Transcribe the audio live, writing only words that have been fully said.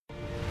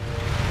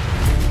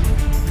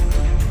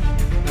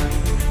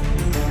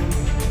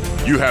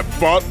You have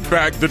fought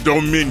back the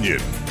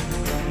Dominion,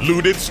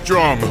 looted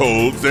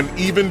strongholds, and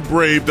even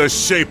braved a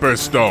Shaper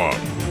Storm.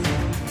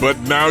 But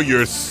now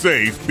you're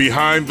safe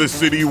behind the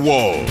city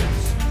walls.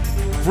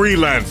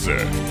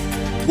 Freelancer,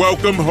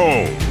 welcome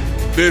home.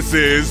 This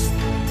is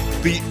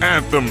The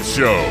Anthem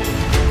Show.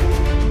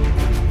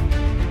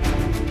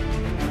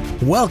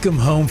 Welcome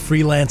home,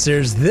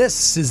 freelancers.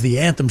 This is The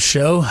Anthem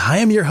Show. I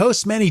am your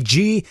host, Manny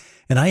G,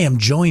 and I am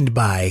joined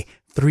by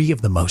three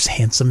of the most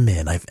handsome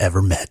men I've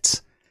ever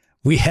met.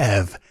 We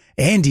have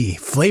Andy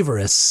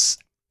Flavorous,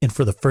 and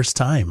for the first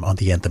time on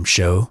The Anthem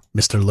Show,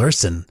 Mr.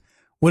 Lurson.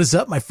 What is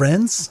up, my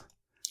friends?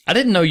 I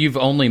didn't know you've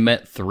only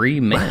met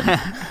three men.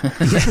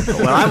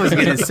 Well, I was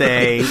going to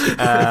say,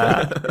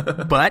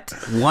 but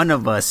one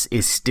of us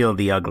is still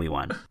the ugly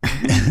one.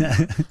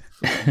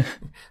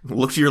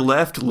 Look to your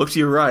left, look to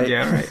your right.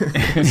 Yeah, right.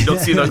 If you don't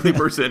see an ugly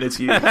person, it's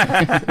you.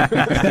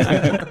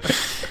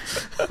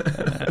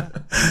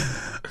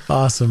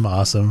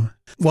 Awesome.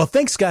 Well,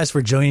 thanks guys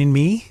for joining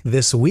me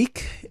this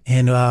week,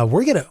 and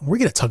we're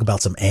gonna talk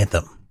about some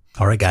Anthem.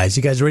 All right, guys,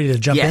 you guys ready to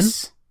jump in?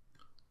 Yes.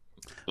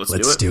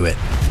 Let's do it.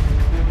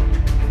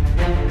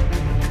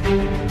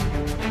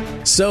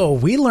 So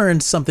we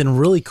learned something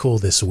really cool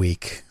this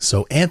week.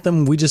 So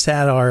Anthem, we just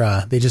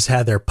had they just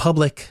had their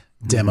public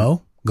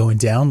demo going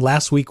down.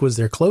 Last week was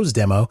their closed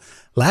demo.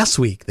 Last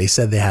week they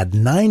said they had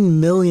 9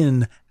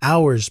 million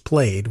hours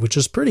played, which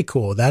is pretty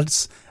cool.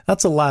 That's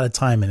a lot of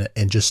time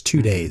in just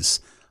 2 days.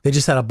 They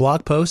just had a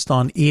blog post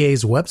on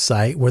EA's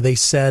website where they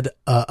said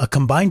a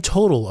combined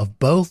total of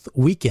both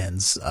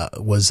weekends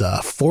was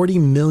 40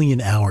 million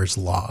hours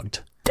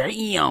logged.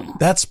 Damn.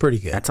 That's pretty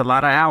good. That's a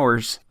lot of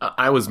hours.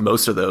 I was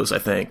most of those, I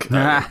think.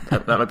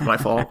 That might be my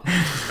fault.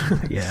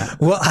 Yeah.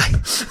 Well,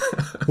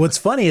 what's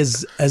funny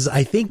is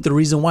I think the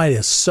reason why it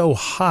is so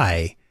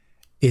high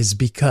is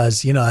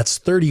because, that's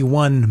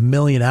 31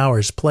 million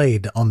hours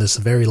played on this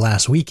very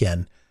last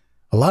weekend.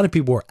 A lot of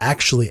people were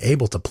actually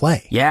able to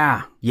play.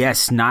 Yeah.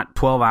 Yes. Not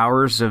 12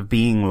 hours of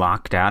being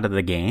locked out of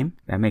the game.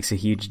 That makes a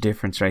huge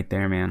difference right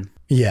there, man.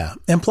 Yeah.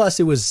 And plus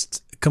it was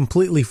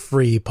completely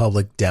free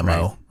public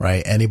demo,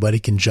 right? Anybody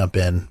can jump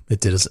in. You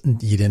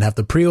didn't have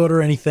to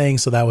pre-order anything.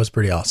 So that was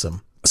pretty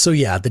awesome. So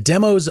yeah, the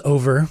demo is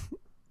over,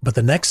 but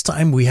the next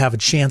time we have a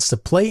chance to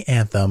play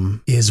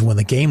Anthem is when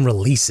the game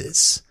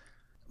releases.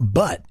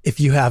 But if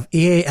you have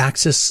EA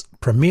Access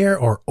Premier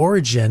or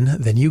Origin,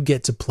 then you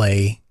get to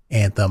play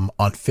Anthem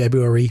on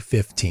February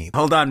 15th.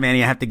 Hold on,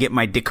 Manny. I have to get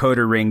my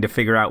decoder ring to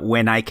figure out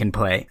when I can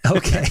play.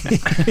 Okay.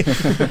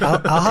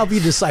 I'll help you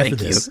decipher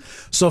this.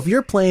 So if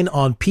you're playing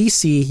on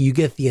PC, you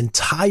get the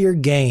entire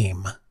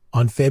game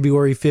on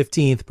February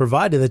 15th,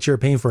 provided that you're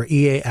paying for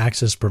EA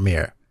Access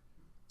Premier.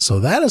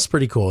 So that is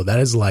pretty cool. That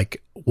is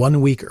like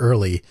 1 week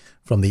early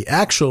from the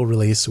actual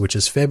release, which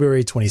is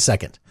February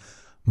 22nd.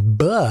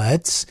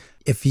 But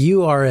if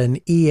you are an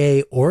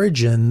EA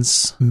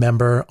Origins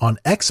member on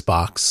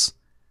Xbox,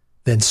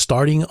 then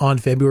starting on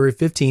February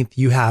 15th,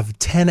 you have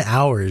 10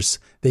 hours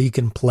that you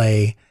can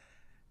play,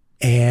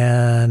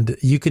 and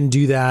you can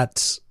do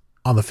that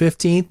on the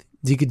 15th.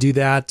 You could do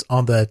that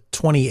on the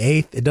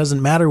 28th. It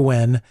doesn't matter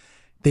when.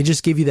 They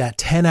just give you that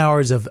 10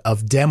 hours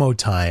of demo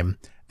time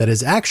that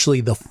is actually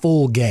the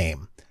full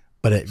game,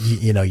 but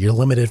you're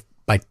limited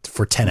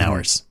for 10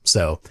 hours.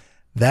 So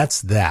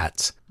that's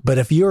that. But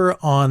if you're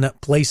on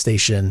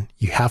PlayStation,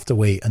 you have to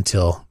wait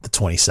until the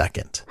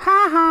 22nd.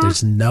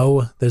 There's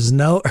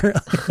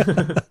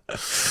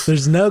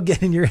no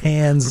getting your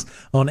hands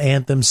on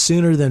Anthem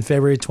sooner than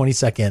February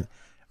 22nd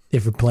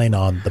if you're playing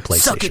on the PlayStation.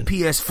 Suck it,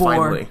 PS4.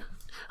 Finally.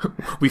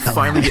 We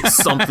finally get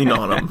something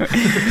on them.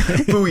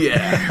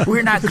 Booyah.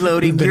 We're not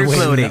gloating. You're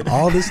Waiting gloating.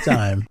 all this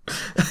time.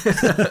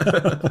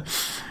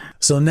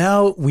 So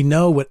now we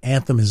know what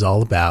Anthem is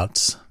all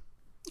about.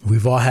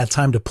 We've all had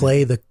time to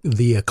play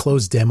the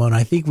closed demo, and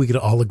I think we could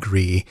all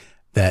agree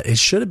that it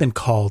should have been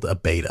called a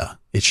beta.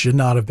 It should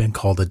not have been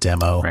called a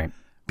demo, right?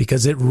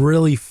 Because it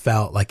really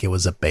felt like it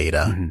was a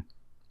beta.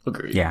 Mm-hmm.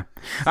 Agreed. Yeah.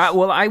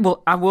 Well,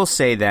 I will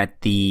say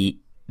that the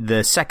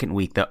second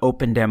week, the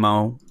open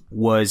demo,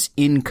 was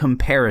in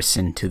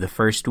comparison to the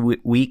first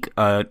week,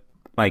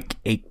 like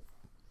a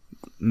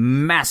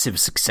massive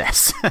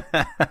success.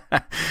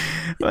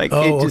 It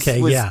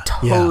just was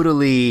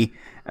totally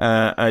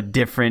a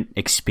different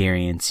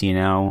experience,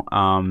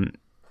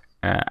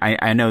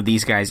 I know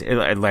these guys,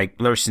 like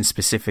Lurson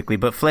specifically,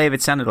 but Flav,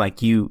 it sounded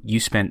like you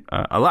spent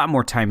a lot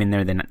more time in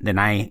there than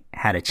I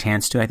had a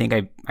chance to. I think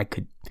I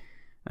could.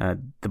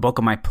 The bulk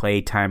of my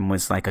play time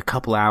was like a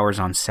couple hours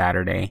on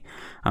Saturday,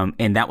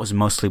 and that was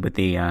mostly with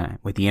the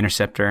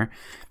Interceptor.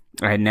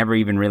 I had never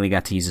even really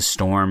got to use a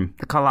Storm.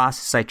 The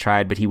Colossus I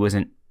tried, but he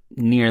wasn't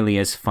nearly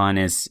as fun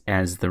as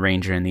the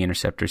Ranger and the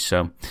Interceptor.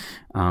 So,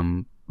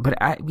 but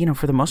I,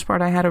 for the most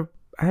part, I had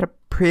a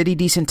pretty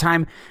decent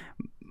time.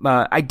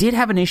 I did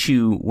have an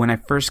issue when I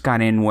first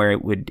got in where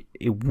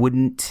it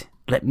wouldn't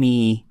let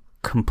me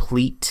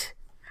complete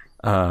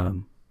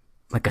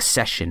like a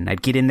session.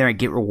 I'd get in there, I'd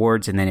get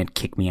rewards, and then it'd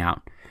kick me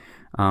out.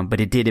 But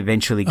it did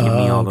eventually give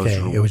me all those.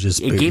 It was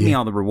just it gave me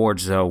all the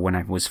rewards though when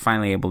I was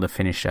finally able to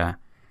finish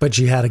But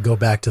you had to go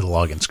back to the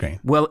login screen.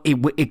 Well,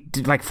 it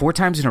did like 4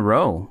 times in a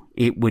row.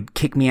 It would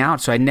kick me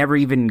out, so I never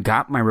even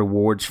got my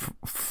rewards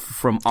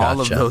from all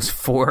of those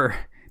 4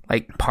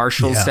 like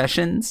partial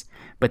sessions.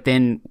 But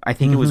then I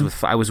think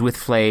I was with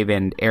Flav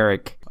and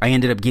Eric. I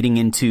ended up getting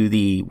into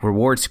the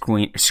reward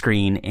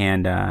screen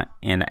and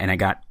I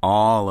got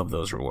all of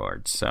those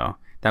rewards. So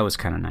that was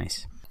kind of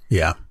nice.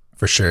 Yeah,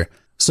 for sure.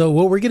 So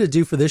what we're going to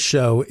do for this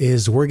show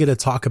is we're going to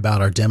talk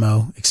about our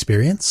demo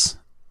experience,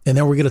 and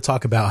then we're going to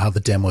talk about how the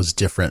demo is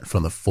different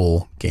from the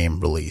full game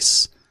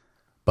release.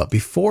 But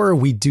before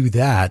we do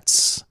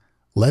that,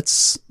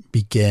 let's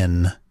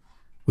begin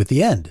with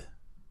the end.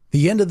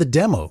 The end of the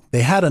demo.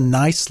 They had a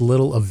nice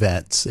little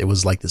event. It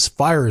was like this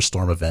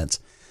firestorm event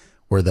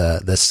where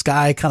the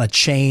sky kind of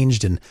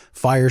changed and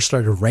fire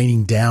started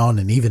raining down,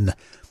 and even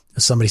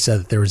somebody said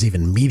that there was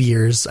even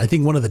meteors. I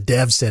think one of the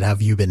devs said,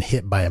 "Have you been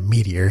hit by a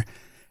meteor?"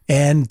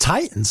 And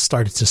Titans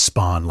started to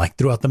spawn like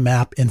throughout the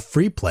map in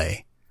free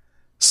play.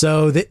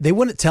 So they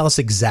wouldn't tell us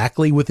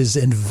exactly what this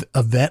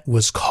event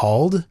was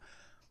called,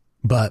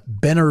 but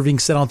Ben Irving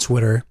said on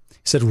Twitter, he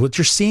said, "What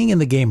you're seeing in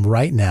the game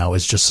right now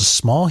is just a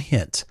small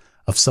hint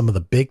of some of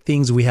the big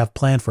things we have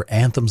planned for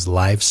Anthem's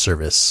live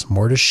service.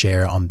 More to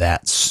share on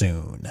that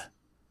soon."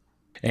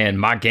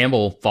 And Mike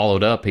Gamble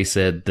followed up. He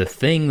said, "The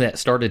thing that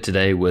started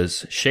today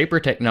was Shaper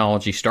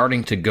technology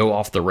starting to go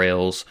off the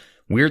rails.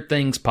 Weird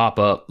things pop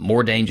up.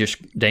 More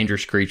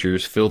dangerous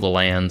creatures fill the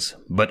lands.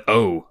 But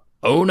oh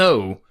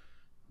no,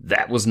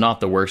 that was not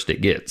the worst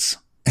it gets."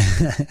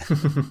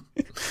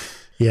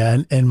 Yeah,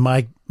 and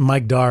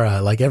Mike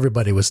Dara, like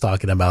everybody was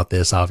talking about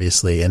this,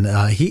 obviously, and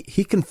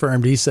he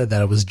confirmed. He said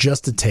that it was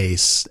just a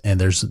taste, and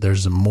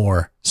there's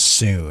more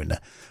soon.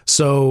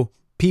 So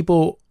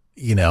people,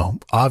 you know,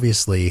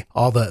 obviously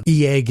all the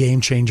EA game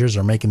changers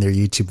are making their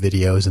YouTube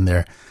videos, and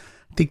I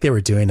think they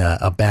were doing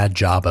a bad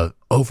job of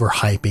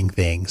overhyping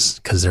things,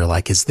 because they're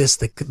like, is this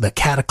the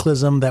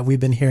cataclysm that we've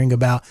been hearing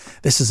about?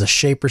 This is a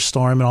Shaper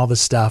storm and all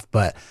this stuff,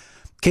 but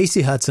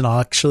Casey Hudson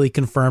actually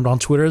confirmed on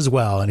Twitter as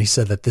well, and he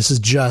said that this is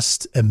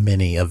just a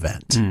mini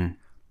event.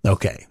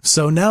 Okay,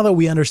 so now that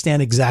we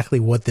understand exactly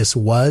what this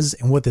was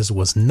and what this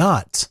was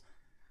not,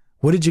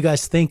 what did you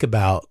guys think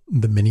about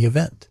the mini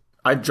event?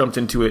 I jumped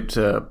into it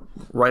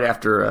right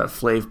after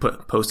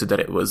Flav posted that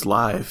it was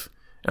live,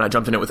 and I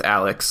jumped in it with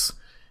Alex,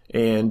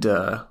 and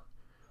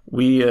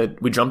we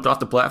jumped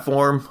off the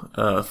platform,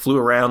 flew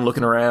around,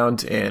 looking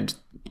around, and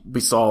we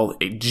saw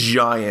a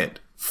giant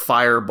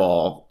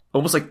fireball. It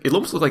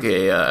almost looked like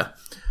a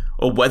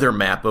weather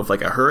map of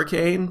like a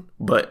hurricane,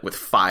 but with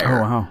fire.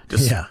 Oh, wow.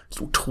 Just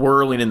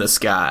twirling in the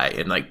sky,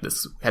 and like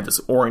had this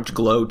orange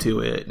glow to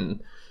it,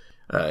 and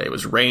it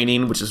was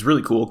raining, which is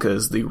really cool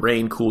because the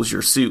rain cools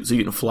your suit so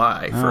you can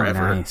fly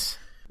forever. Oh, nice.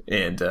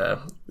 And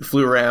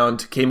flew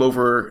around, came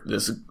over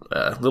this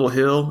little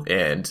hill,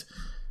 and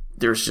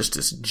there's just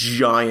this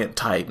giant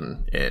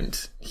Titan,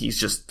 and he's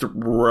just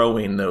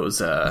throwing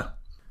those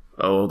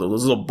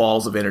little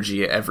balls of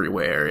energy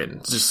everywhere,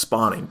 and just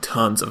spawning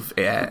tons of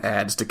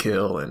ads to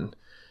kill, and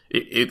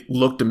it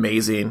looked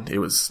amazing. It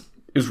was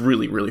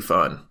really, really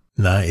fun.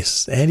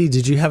 Nice. Andy,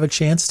 did you have a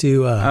chance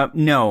to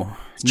No,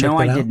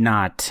 I out? did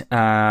not.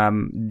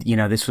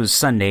 This was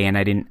Sunday, and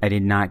I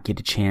did not get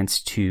a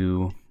chance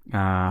to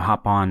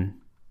hop on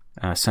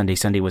Sunday.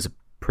 Sunday was a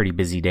pretty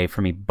busy day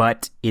for me,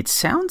 but it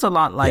sounds a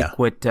lot like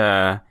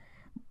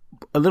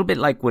a little bit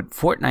like what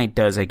Fortnite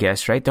does, I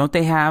guess, right? Don't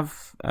they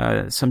have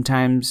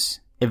sometimes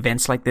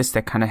events like this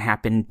that kind of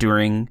happen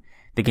during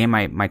the game?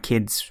 My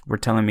kids were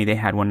telling me they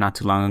had one not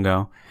too long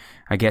ago.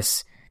 I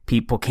guess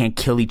people can't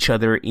kill each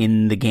other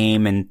in the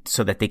game, and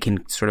so that they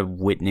can sort of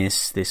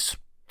witness this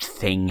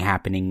thing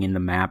happening in the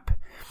map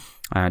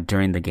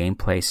during the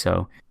gameplay.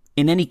 So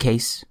in any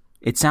case,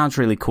 it sounds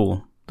really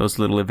cool. Those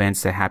little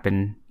events that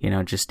happen,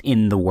 just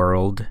in the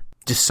world,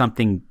 just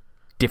something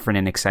different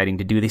and exciting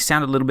to do. They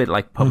sound a little bit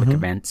like public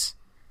events.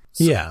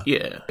 Yeah.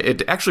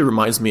 It actually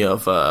reminds me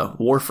of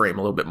Warframe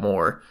a little bit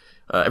more.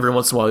 Every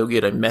once in a while, you'll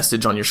get a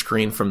message on your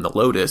screen from the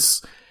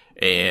Lotus,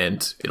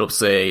 and it'll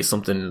say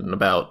something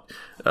about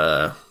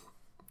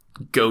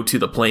go to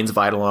the Plains of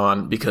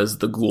Eidolon because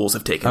the ghouls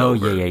have taken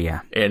over. Oh,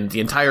 yeah. And the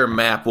entire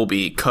map will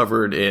be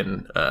covered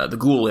in the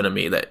ghoul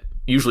enemy that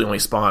usually only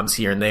spawns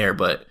here and there,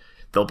 but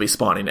they'll be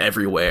spawning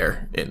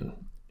everywhere, and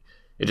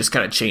it just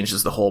kind of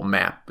changes the whole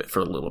map for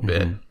a little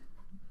bit.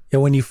 Yeah,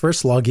 when you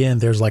first log in,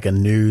 there's like a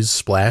news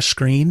splash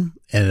screen,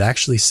 and it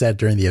actually said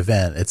during the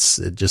event,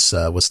 it just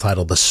was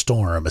titled "The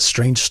Storm. A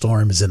strange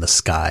storm is in the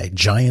sky.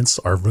 Giants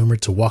are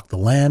rumored to walk the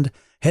land.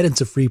 Head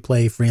into free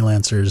play,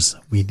 freelancers.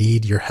 We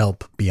need your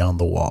help beyond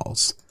the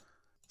walls."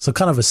 So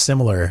kind of a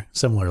similar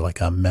like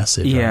a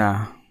message. Yeah.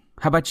 Right?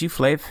 How about you,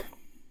 Flav?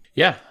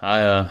 Yeah,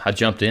 I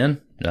jumped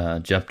in,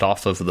 jumped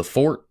off of the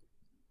fort.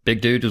 Big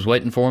dude was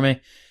waiting for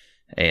me,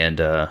 and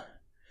I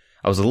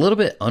was a little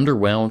bit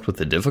underwhelmed with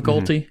the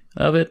difficulty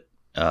of it.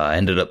 I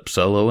ended up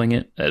soloing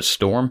it as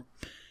Storm,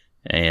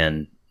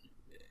 and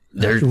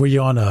were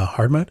you on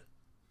hard mode?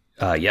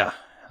 Yeah,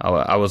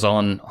 I was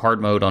on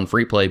hard mode on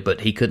free play, but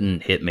he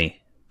couldn't hit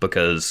me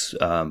because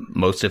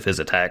most of his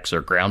attacks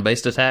are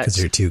ground-based attacks. Because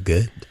you're too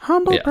good.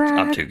 Humble Yeah, brag.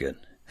 I'm too good.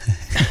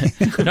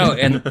 No,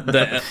 and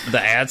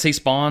the ads he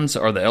spawns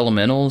are the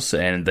elementals,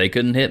 and they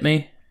couldn't hit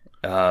me.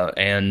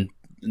 And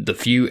the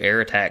few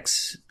air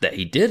attacks that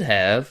he did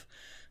have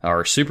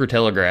are super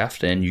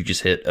telegraphed, and you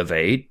just hit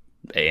evade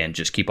and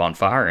just keep on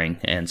firing.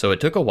 And so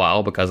it took a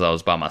while because I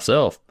was by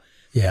myself.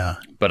 Yeah.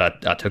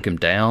 But I took him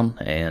down,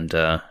 and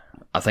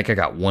I think I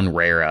got one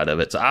rare out of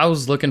it. So I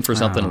was looking for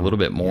something a little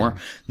bit more.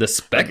 The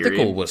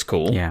spectacle was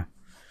cool. Yeah.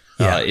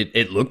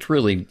 It looked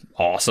really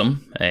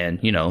awesome, and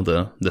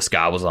the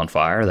sky was on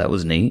fire. That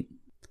was neat.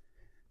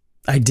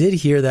 I did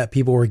hear that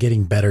people were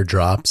getting better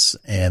drops,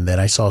 and then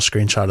I saw a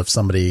screenshot of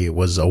somebody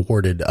was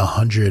awarded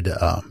 100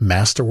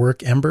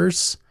 masterwork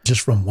embers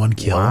just from one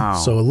kill. Wow.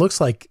 So it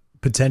looks like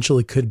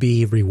potentially could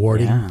be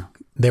rewarding. Yeah.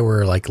 There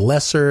were like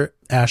lesser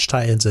Ash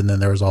Titans, and then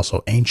there was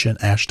also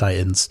ancient Ash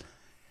Titans,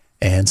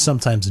 and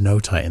sometimes no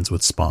Titans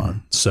would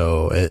spawn.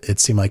 So it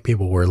seemed like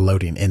people were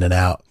loading in and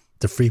out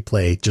to free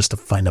play just to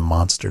find a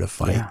monster to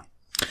fight.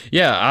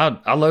 Yeah,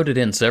 I loaded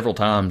in several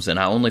times, and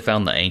I only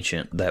found the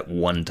ancient that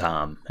one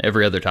time.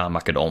 Every other time, I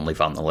could only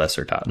find the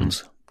lesser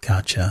Titans.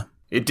 Gotcha.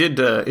 It did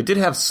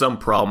have some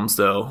problems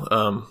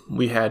though.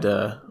 We had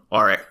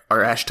our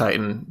Ash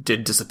Titan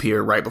did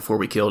disappear right before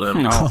we killed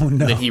him. Oh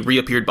no. Then he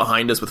reappeared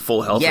behind us with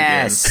full health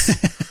Yes.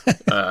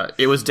 again.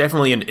 It was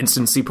definitely an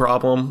instancy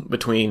problem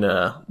between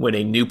when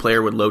a new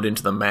player would load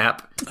into the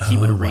map, he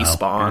would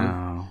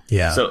respawn.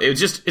 Yeah. So it's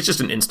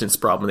just an instance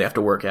problem they have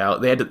to work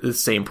out. They had the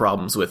same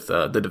problems with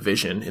the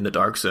Division in the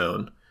Dark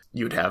Zone.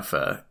 You would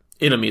have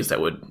enemies that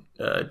would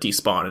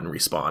despawn and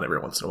respawn every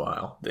once in a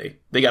while.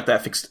 They got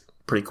that fixed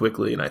pretty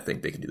quickly, and I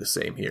think they can do the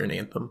same here in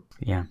Anthem.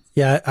 Yeah.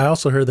 Yeah, I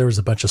also heard there was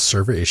a bunch of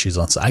server issues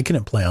on. I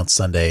couldn't play on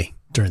Sunday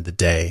during the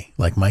day.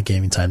 Like my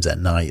gaming time's at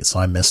night, so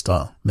I missed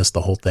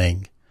the whole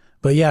thing.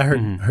 But yeah, I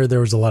heard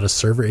there was a lot of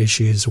server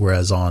issues,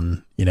 whereas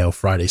on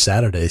Friday,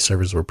 Saturday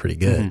servers were pretty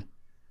good. Mm-hmm.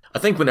 I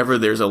think whenever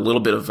there's a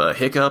little bit of a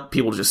hiccup,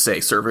 people just say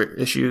server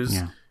issues.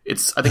 Yeah.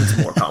 I think it's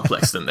more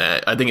complex than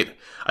that. I think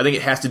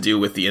it has to do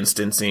with the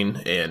instancing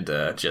and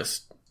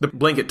just the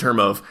blanket term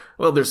of,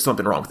 well, there's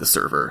something wrong with the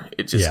server.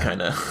 It just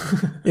kind of...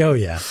 Oh,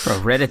 yeah. Bro,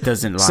 Reddit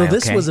doesn't lie, So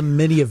this was a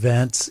mini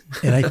event,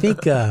 and I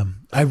think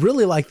I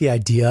really like the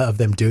idea of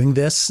them doing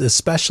this,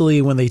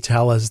 especially when they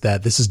tell us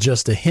that this is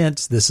just a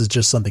hint, this is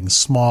just something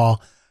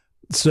small.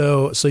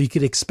 So you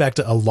could expect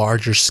a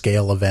larger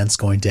scale events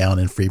going down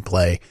in free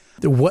play.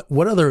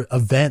 What other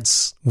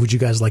events would you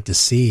guys like to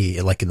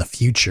see, like in the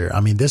future? I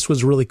mean, this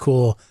was really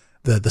cool.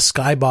 The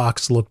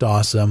skybox looked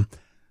awesome,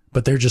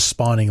 but they're just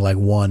spawning like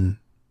one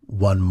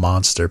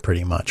monster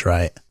pretty much,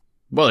 right?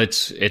 Well,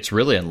 it's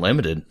really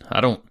unlimited.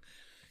 I don't,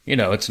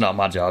 it's not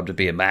my job to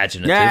be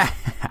imaginative. Yeah,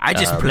 I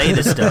just play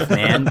this stuff,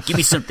 man. Give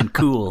me something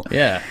cool.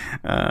 Yeah,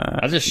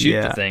 I just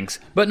shoot the things.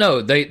 But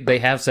no, they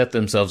have set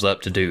themselves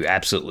up to do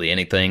absolutely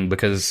anything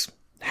because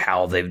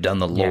how they've done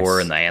the lore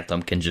and the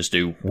Anthem can just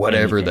do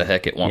whatever the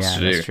heck it wants to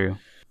do. That's true.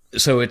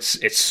 So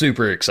it's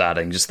super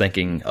exciting just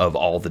thinking of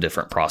all the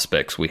different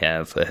prospects we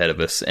have ahead of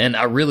us. And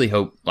I really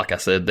hope, like I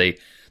said, they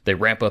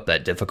ramp up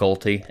that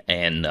difficulty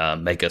and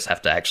make us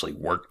have to actually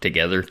work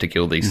together to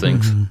kill these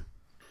things.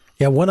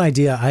 Yeah, one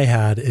idea I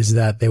had is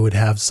that they would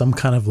have some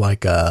kind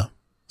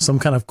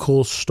of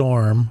cool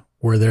storm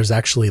where there's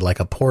actually like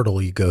a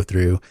portal you go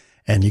through,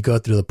 and you go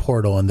through the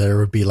portal and there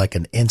would be like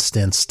an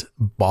instanced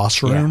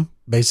boss room. Yeah.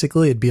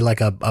 Basically, it'd be like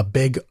a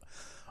big,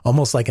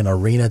 almost like an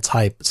arena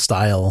type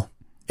style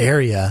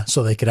area,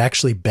 so they could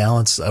actually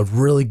balance a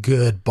really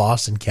good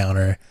boss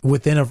encounter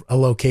within a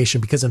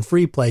location, because in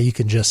free play you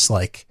can just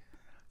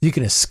you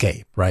can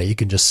escape, right? You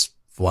can just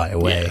fly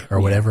away or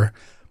whatever.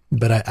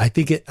 But I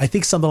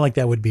think something like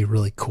that would be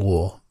really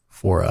cool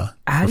for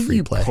how do free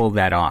you play. Pull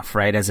that off,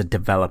 right, as a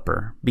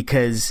developer?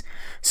 Because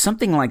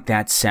something like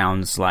that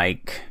sounds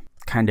like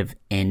kind of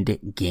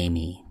end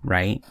gamey,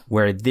 right?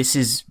 Where this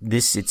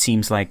it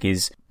seems like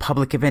is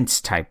public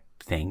events type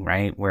thing,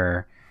 right?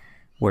 Where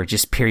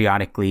just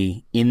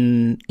periodically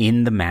in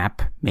the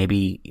map,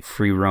 maybe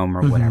free roam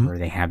or whatever,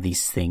 they have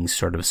these things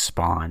sort of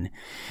spawn.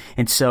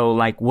 And so,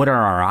 like, what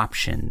are our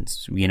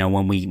options?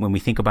 When we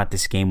think about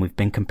this game, we've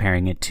been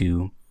comparing it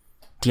to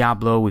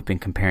Diablo, we've been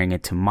comparing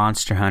it to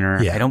Monster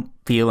Hunter. Yeah. I don't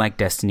feel like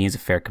Destiny is a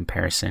fair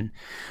comparison.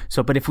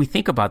 So, but if we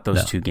think about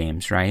those two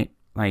games, right?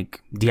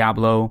 Like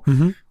Diablo,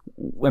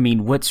 I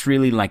mean, what's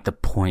really like the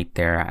point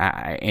there?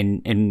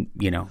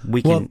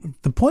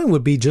 The point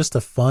would be just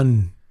a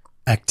fun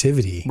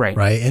activity,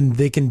 right? And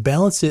they can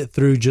balance it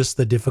through just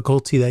the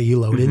difficulty that you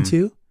load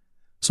into.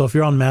 So if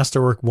you're on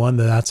Masterwork 1,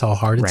 that's how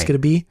hard it's going to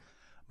be.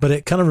 But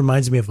it kind of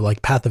reminds me of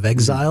like Path of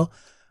Exile.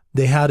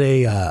 They had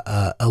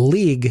a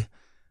league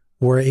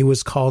where it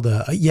was called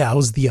it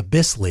was the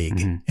Abyss League.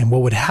 And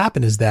what would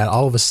happen is that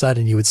all of a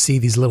sudden you would see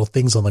these little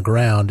things on the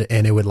ground,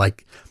 and it would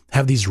like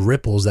have these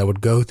ripples that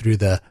would go through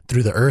the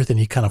earth, and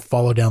you kind of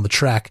follow down the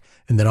track,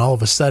 and then all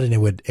of a sudden it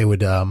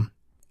would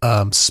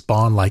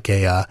spawn like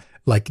a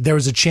like there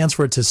was a chance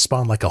for it to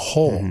spawn like a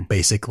hole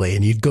basically,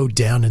 and you'd go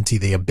down into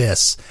the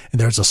abyss, and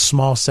there's a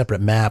small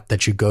separate map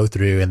that you go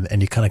through,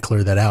 and you kind of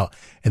clear that out.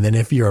 And then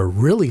if you're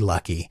really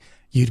lucky,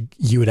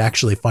 you would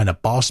actually find a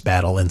boss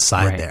battle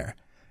inside there.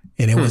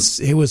 And it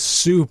was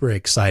super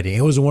exciting.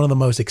 It was one of the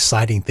most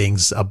exciting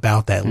things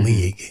about that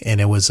league, and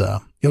it was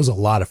a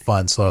lot of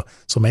fun. So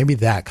maybe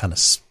that kind of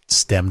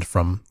stemmed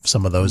from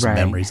some of those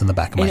memories in the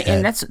back of my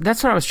head. And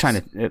that's what I was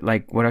trying to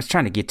what I was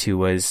trying to get to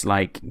was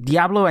like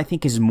Diablo. I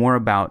think is more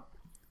about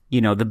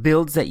the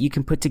builds that you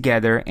can put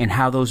together and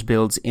how those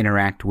builds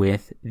interact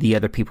with the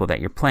other people that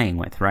you're playing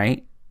with,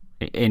 right?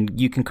 And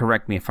you can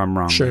correct me if I'm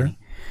wrong. Sure.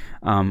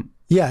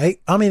 Yeah,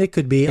 I mean it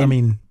could be. I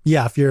mean,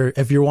 yeah, if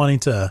you're wanting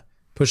to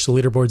push the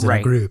leaderboards in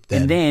a group,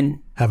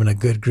 then having a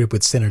good group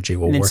with synergy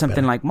will work. And then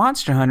something like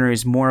Monster Hunter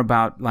is more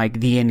about like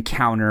the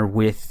encounter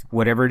with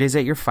whatever it is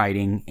that you're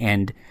fighting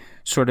and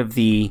sort of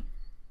the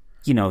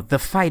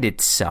fight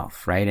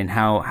itself, right? And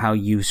how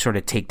you sort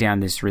of take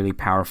down this really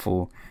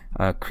powerful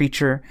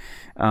creature.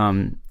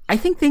 I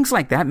think things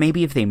like that,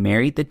 maybe if they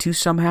married the two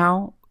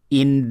somehow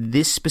in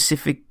this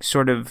specific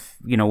sort of,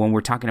 when we're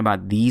talking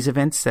about these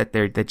events that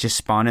just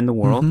spawn in the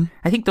world,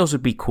 I think those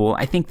would be cool.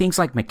 I think things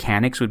like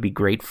mechanics would be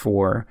great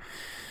for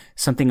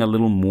something a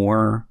little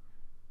more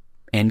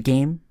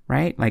endgame,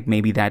 right? Like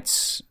maybe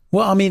that's...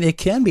 Well, I mean, it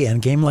can be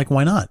endgame. Like,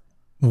 why not?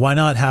 Why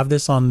not have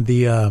this on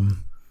the,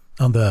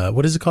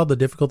 what is it called? The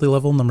difficulty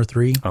level number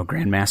 3? Oh,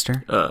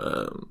 Grandmaster?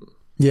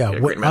 Yeah.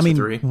 Grandmaster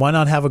 3. Why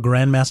not have a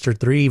Grandmaster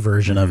 3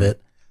 version of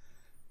it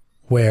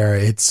where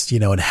it's,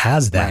 it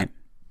has that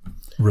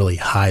really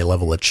high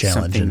level of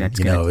challenge,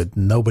 and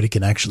nobody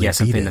can actually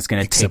beat it, that's going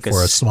to except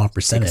for a small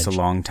percentage. Take us a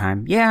long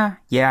time. Yeah.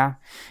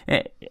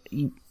 I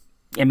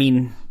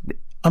mean,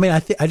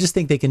 I just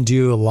think they can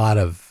do a lot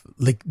of,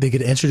 like, they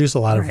could introduce a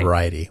lot of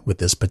variety with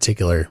this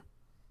particular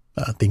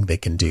thing they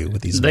can do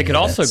with these. They could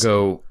events. also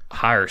go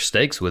higher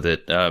stakes with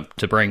it.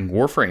 To bring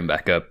Warframe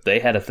back up, they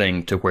had a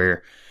thing to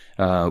where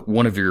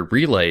one of your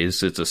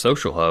relays, it's a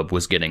social hub,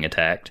 was getting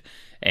attacked.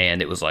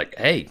 And it was like,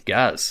 hey,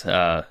 guys,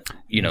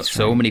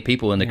 so many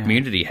people in the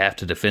community have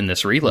to defend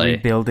this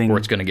relay or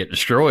it's going to get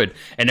destroyed.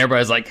 And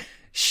everybody's like,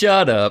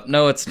 shut up.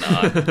 No, it's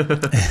not.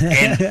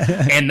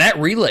 and that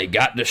relay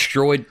got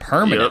destroyed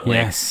permanently.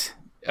 Yes.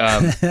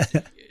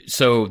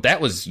 So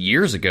that was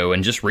years ago.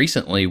 And just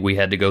recently, we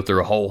had to go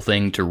through a whole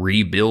thing to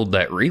rebuild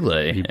that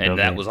relay. And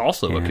that was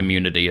also a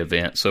community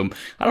event. So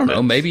I don't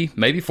know,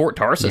 maybe Fort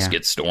Tarsus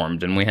gets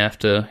stormed and we have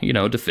to,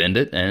 defend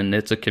it. And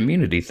it's a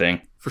community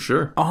thing. For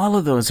sure. All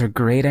of those are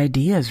great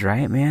ideas,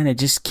 right, man? It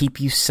just keep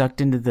you sucked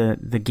into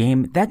the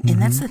game.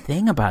 And that's the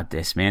thing about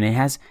this, man. It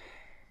has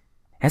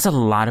a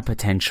lot of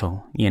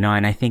potential,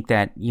 and I think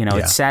that,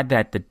 it's sad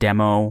that the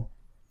demo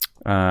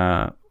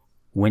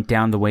went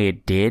down the way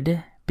it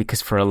did,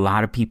 because for a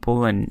lot of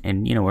people, and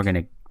we're going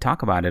to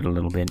talk about it a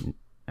little bit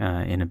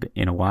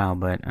in a while,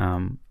 but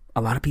a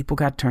lot of people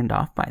got turned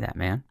off by that,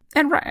 man.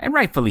 And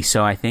rightfully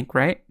so, I think,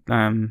 right?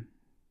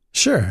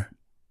 Sure.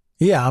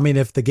 Yeah, I mean,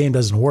 if the game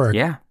doesn't work,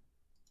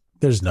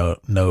 there's no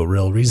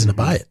real reason to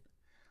buy it.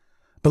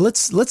 But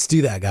let's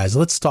do that, guys.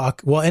 Let's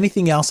talk. Well,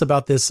 anything else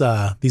about this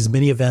these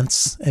mini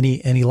events?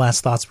 Any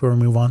last thoughts before we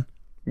move on?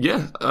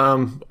 Yeah.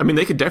 I mean,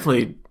 they could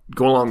definitely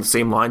go along the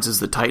same lines as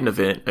the Titan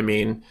event. I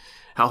mean,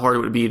 how hard it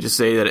would be to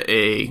say that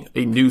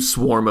a new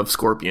swarm of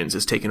scorpions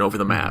is taking over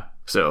the map.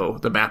 So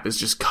the map is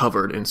just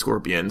covered in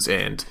scorpions,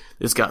 and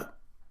it's got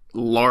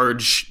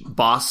large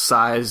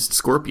boss-sized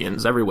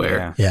scorpions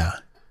everywhere. Yeah.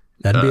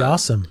 That'd be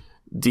awesome.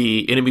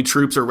 The enemy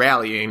troops are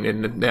rallying,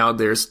 and now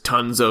there's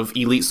tons of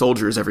elite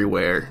soldiers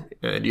everywhere,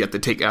 and you have to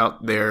take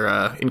out their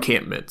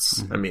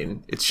encampments. I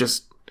mean, it's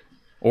just...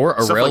 Or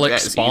a relic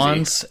like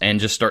spawns and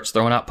just starts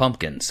throwing out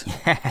pumpkins.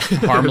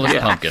 Harmless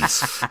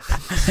pumpkins.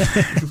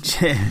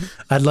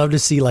 I'd love to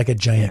see like a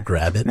giant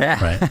grabbit.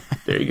 Right.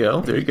 There you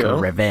go.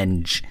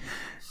 Revenge.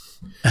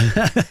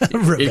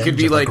 It could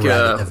be like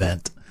a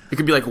event. It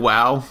could be like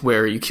WoW,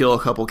 where you kill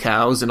a couple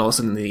cows and all of a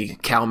sudden the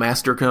cow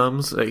master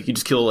comes. Like, you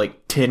just kill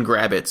like 10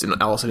 grabbits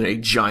and all of a sudden a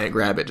giant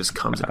grabbit just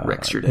comes and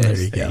wrecks your day.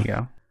 There you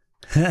go.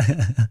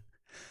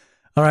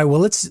 All right,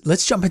 well,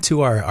 let's jump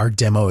into our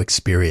demo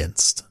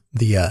experience.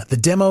 The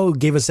demo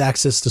gave us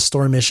access to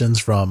story missions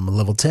from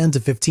level 10 to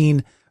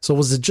 15. So it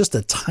was just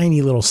a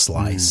tiny little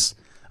slice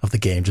of the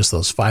game, just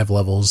those 5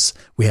 levels.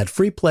 We had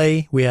free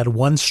play. We had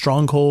one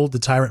stronghold, the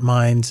Tyrant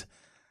Mind.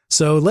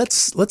 So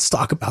let's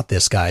talk about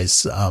this,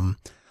 guys.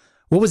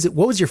 What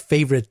was your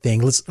favorite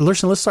thing?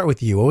 Lurshan, let's start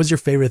with you. What was your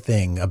favorite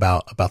thing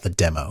about the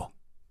demo?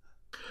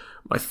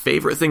 My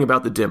favorite thing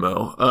about the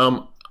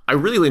demo, I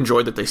really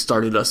enjoyed that they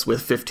started us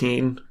with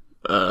 15,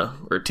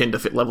 or 10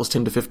 to levels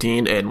 10 to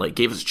 15, and like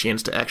gave us a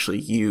chance to actually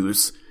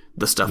use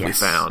the stuff we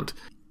found.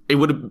 It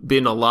would have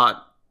been a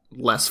lot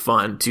less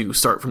fun to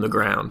start from the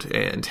ground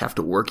and have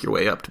to work your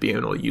way up to be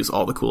able to use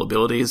all the cool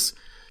abilities.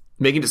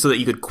 Making it so that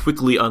you could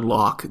quickly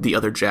unlock the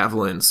other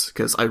javelins,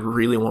 because I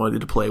really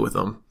wanted to play with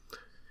them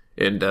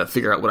and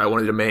figure out what I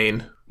wanted to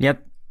main.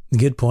 Yep.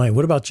 Good point.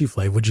 What about you,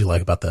 Flav? What did you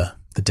like about the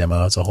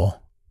demo as a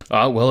whole?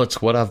 Well,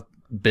 it's what I've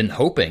been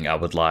hoping I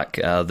would like,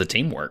 the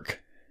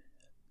teamwork.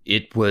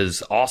 it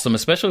was awesome,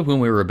 especially when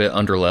we were a bit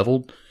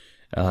underleveled.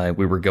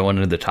 We were going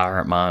into the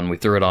Tyrant Mine. We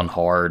threw it on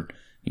hard.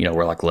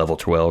 We're like level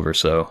 12 or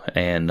so,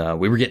 and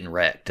we were getting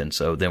wrecked. And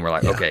so then we're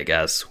like, okay,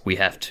 guys, we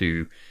have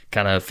to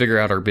kind of figure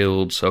out our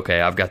builds.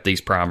 Okay, I've got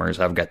these primers.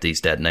 I've got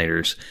these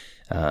detonators.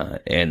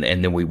 And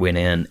then we went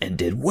in and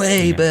did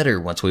way better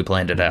once we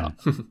planned it out.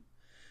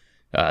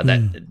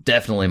 That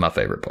definitely my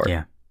favorite part.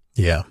 Yeah.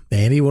 Yeah.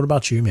 Andy, what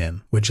about you,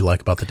 man? What'd you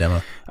like about the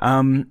demo?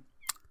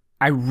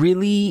 I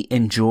really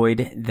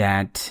enjoyed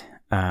that,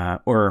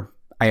 or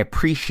I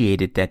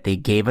appreciated that they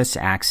gave us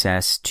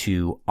access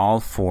to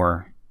all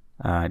 4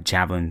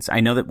 javelins. I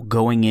know that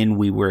going in,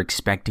 we were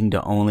expecting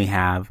to only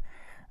have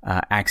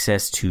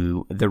access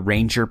to the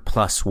Ranger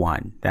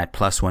 +1, that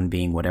 +1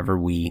 being whatever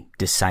we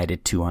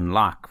decided to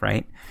unlock,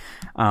 right?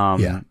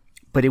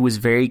 But it was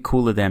very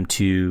cool of them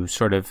to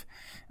sort of,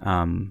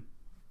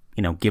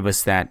 give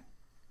us that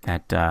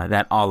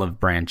olive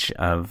branch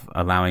of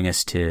allowing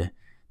us to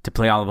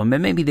play all of them.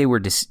 And maybe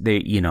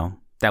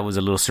that was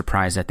a little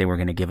surprise that they were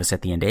going to give us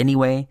at the end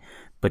anyway.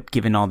 But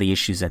given all the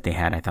issues that they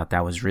had, I thought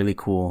that was really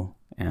cool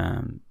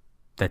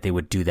that they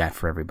would do that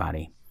for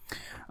everybody.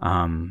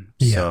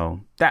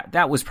 So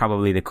that was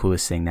probably the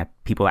coolest thing, that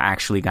people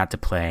actually got to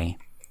play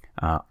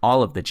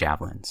all of the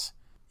javelins.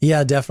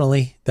 Yeah,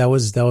 definitely. That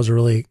was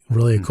really,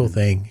 really a cool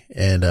thing.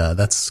 And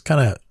that's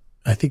kind of,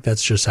 I think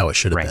that's just how it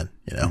should have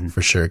been,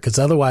 for sure. Because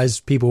otherwise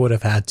people would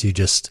have had to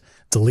just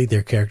delete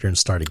their character and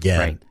start again.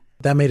 Right.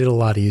 That made it a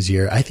lot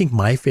easier. I think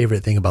my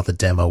favorite thing about the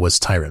demo was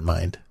Tyrant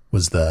Mind,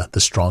 was the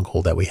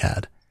stronghold that we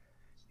had.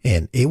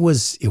 And it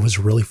was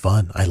really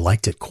fun. I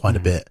liked it quite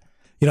a bit.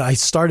 I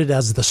started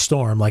as the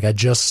Storm, like I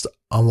just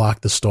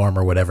unlocked the Storm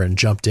or whatever and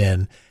jumped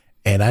in,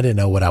 and I didn't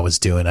know what I was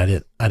doing. I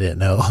didn't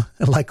know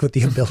like what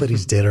the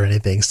abilities did or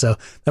anything. So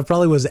that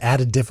probably was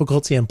added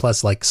difficulty, and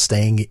plus like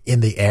staying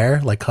in the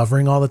air, like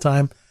hovering all the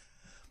time.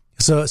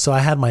 So I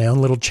had my own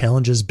little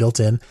challenges built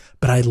in,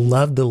 but I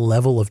loved the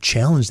level of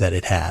challenge that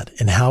it had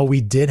and how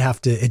we did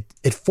have to,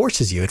 it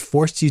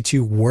forced you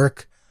to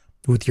work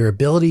with your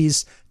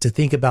abilities, to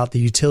think about the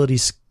utility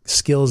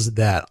skills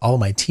that all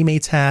my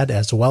teammates had,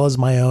 as well as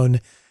my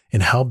own,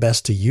 and how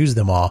best to use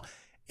them all.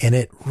 And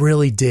it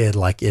really did,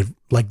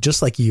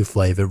 just like you,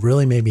 Flav, it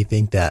really made me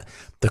think that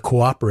the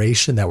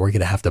cooperation that we're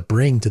going to have to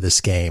bring to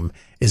this game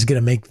is going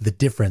to make the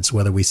difference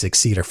whether we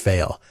succeed or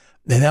fail.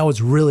 And that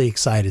was really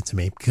exciting to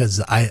me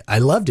because I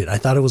loved it. I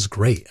thought it was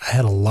great. I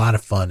had a lot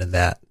of fun in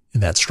that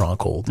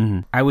stronghold.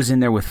 I was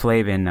in there with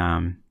Flav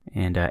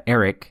and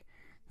Eric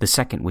the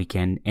second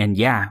weekend, and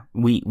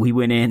we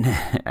went in.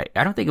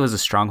 I don't think it was a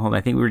stronghold.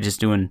 I think we were just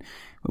doing.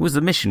 It was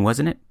the mission,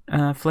 wasn't it,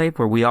 Flav?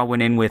 Where we all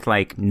went in with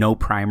like no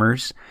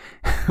primers.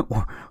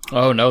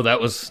 Oh no, that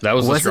was the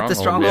stronghold. Was it the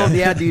stronghold?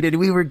 Yeah, dude. And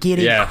we were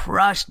getting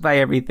crushed by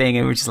everything,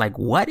 and we're just like,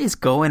 "What is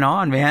going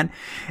on, man?"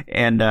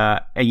 And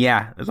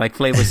like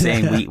Flav was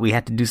saying, we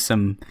had to do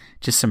some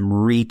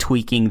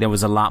retweaking. There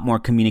was a lot more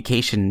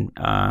communication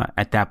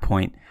at that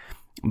point,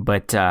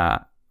 but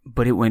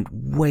it went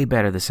way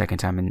better the second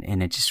time,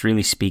 and it just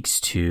really speaks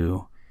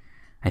to,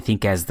 I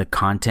think, as the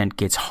content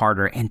gets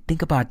harder. And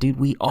think about,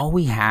 dude, all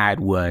we had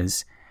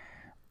was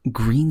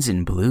greens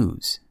and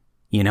blues.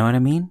 You know what I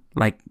mean?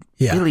 Like,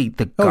 really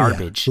the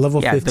garbage.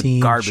 Level 15, the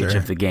garbage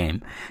of the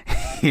game.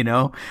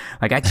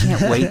 Like, I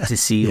can't wait to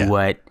see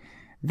what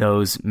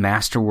those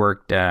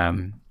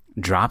masterworked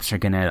drops are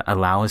going to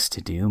allow us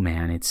to do,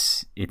 man.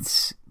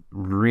 It's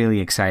really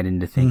exciting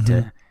to think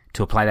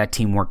to apply that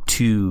teamwork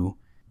to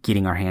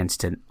getting our hands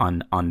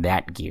on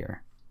that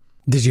gear.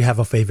 Did you have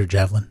a favorite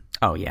javelin?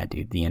 Oh yeah,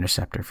 dude, the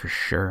Interceptor for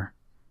sure.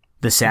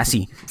 The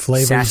sassy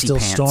flavor still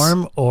pants.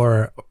 Storm,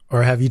 or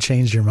have you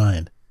changed your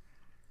mind?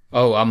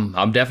 Oh,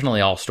 I'm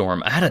definitely all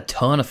Storm. I had a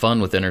ton of fun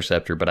with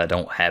Interceptor, but I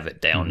don't have it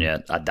down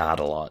yet. I died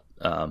a lot.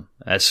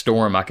 As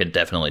Storm, I could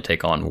definitely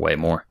take on way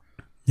more.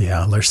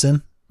 Yeah,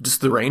 Larson? Just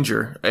the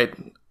Ranger.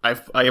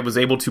 I was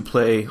able to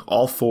play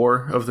all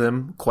 4 of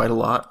them quite a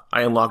lot.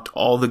 I unlocked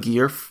all the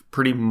gear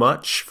pretty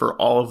much for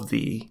all of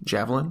the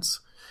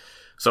javelins.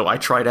 So I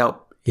tried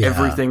out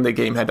everything the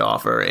game had to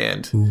offer,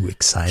 and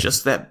exciting.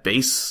 Just that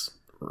base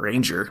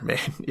Ranger, man.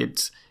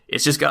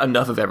 It's just got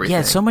enough of everything.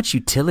 Yeah, so much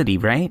utility,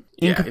 right?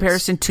 In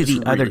comparison to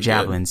the other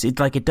javelins, it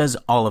does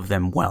all of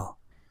them well,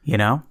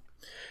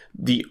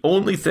 The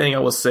only thing I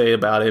will say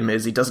about him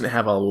is he doesn't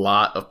have a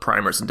lot of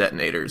primers and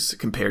detonators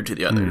compared to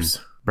the others.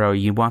 Bro,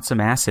 you want some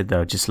acid,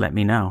 though, just let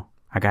me know.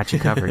 I got you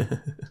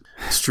covered.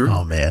 It's true.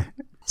 Oh, man.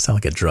 Sound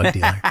like a drug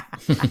dealer.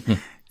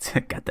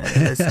 Got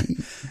that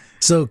acid.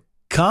 So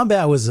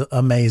combat was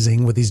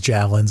amazing with these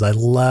javelins. I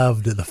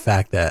loved the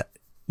fact that,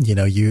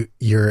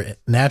 you're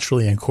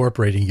naturally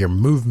incorporating your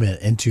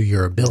movement into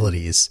your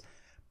abilities.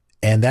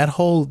 And that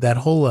whole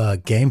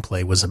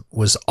gameplay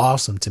was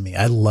awesome to me.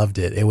 I loved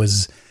it. It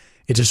was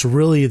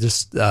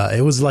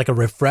like a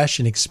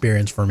refreshing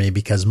experience for me,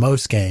 because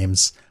most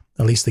games,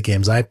 at least the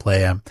games I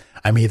play,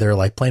 I'm either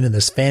like playing in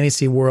this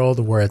fantasy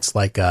world where it's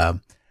like, where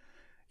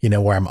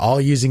I'm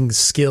all using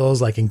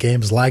skills like in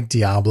games like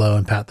Diablo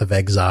and Path of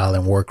Exile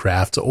and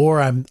Warcraft,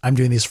 or I'm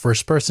doing these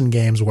first person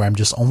games where I'm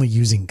just only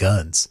using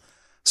guns.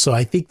 So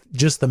I think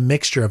just the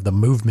mixture of the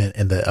movement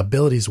and the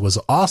abilities was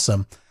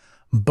awesome,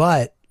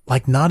 but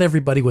like not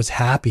everybody was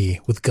happy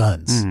with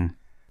guns.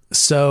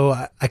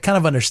 So I kind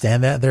of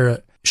understand that.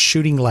 They're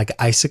shooting like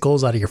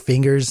icicles out of your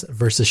fingers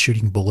versus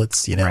shooting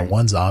bullets. You know, Right.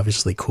 one's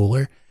obviously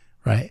cooler,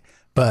 right?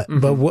 But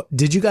what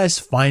did you guys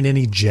find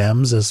any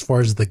gems as far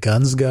as the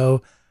guns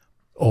go,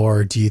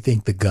 or do you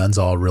think the guns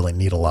all really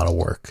need a lot of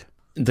work?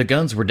 The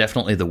guns were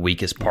definitely the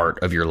weakest part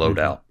of your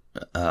loadout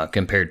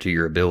compared to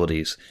your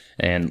abilities.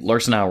 And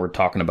Lurs and I were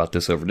talking about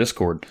this over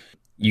Discord.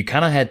 You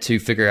kind of had to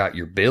figure out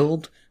your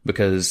build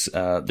because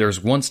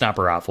there's one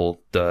sniper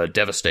rifle, the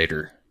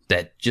Devastator,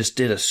 that just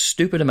did a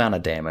stupid amount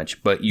of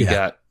damage, but you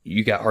got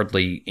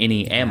hardly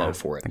any ammo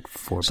for it. Like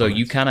 4 So you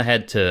bullets. kind of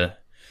had to,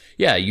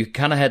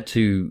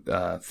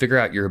 figure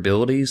out your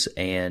abilities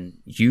and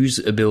use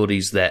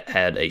abilities that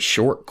had a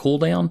short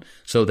cooldown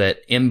so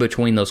that in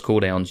between those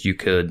cooldowns you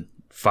could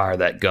fire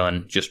that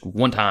gun just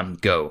one time,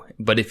 go.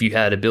 But if you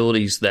had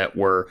abilities that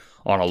were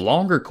on a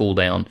longer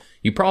cooldown,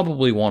 you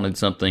probably wanted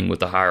something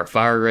with a higher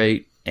fire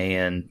rate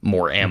and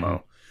more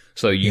ammo.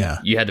 So you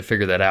had to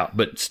figure that out.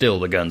 But still,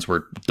 the guns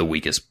were the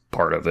weakest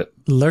part of it.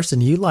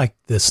 Larson, you liked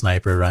the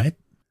sniper, right?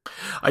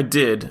 I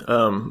did.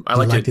 I You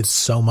liked it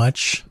so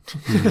much.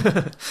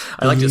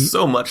 I liked it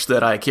so much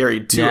that I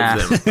carried 2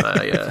 of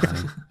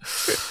them.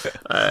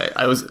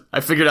 I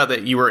figured out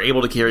that you were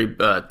able to carry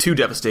 2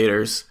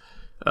 Devastators,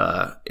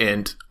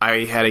 and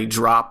I had a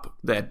drop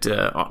that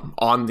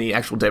on the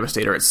actual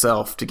Devastator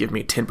itself to give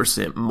me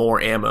 10%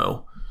 more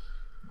ammo.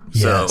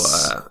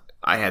 Yes. So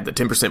I had the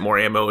 10% more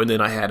ammo, and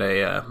then I had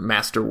a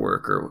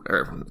Masterwork,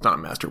 or not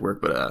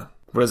Masterwork, but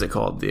what is it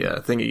called?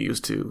 The thing you use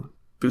to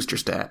boost your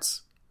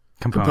stats.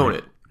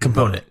 Component.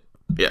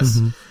 Yes.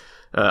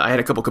 I had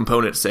a couple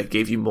components that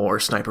gave you more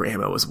sniper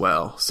ammo as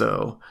well.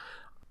 So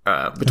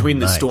between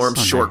the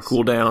Storm's short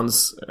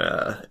cooldowns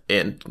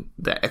and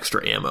the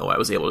extra ammo, I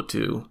was able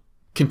to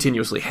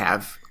continuously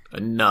have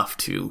enough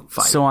to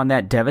fight. So on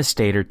that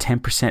Devastator,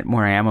 10%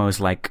 more ammo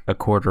is like a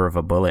quarter of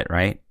a bullet,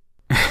 right?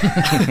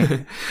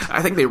 I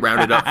think they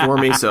rounded up for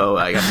me, so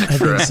I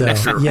got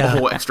a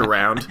whole extra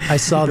round. I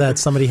saw that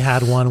somebody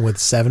had one with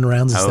 7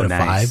 rounds instead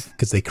nice. of 5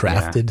 because they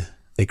crafted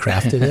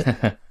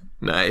it.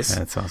 Nice.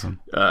 That's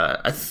awesome.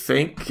 I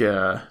think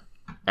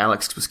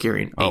Alex was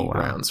carrying 8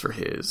 rounds for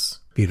his.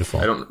 Beautiful.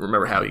 I don't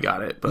remember how he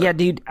got it, but Yeah,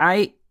 dude,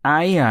 I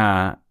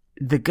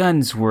the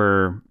guns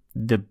were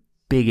the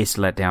biggest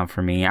letdown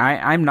for me.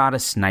 I'm not a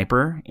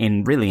sniper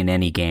in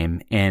any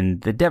game, and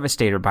the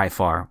Devastator by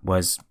far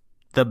was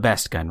the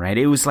best gun, right?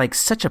 It was like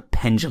such a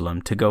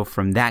pendulum to go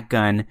from that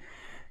gun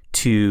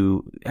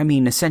to,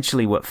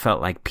 essentially what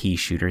felt like pea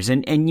shooters.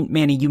 And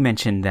Manny, you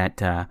mentioned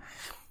that,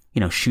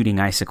 shooting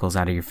icicles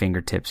out of your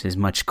fingertips is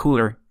much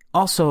cooler.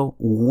 Also,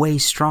 way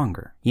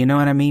stronger. You know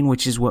what I mean?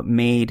 Which is what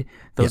made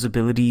those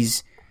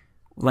abilities,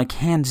 like,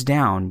 hands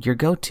down, your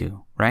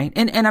go-to, right?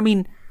 And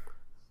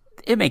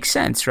it makes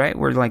sense, right?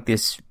 We're like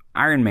this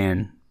Iron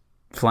Man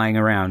flying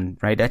around,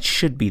 right? That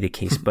should be the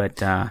case, but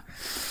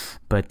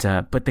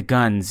the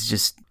guns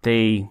just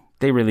they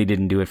really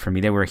didn't do it for me.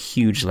 They were a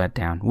huge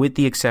letdown, with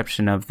the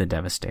exception of the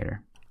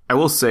Devastator. I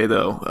will say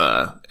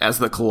though, as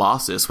the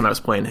Colossus, when I was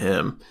playing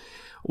him,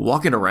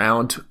 walking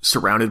around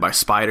surrounded by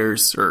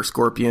spiders or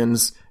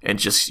scorpions and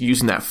just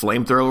using that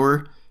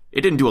flamethrower,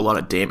 it didn't do a lot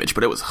of damage,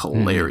 but it was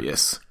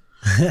hilarious.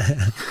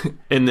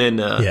 And then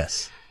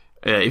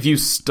if you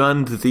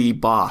stunned the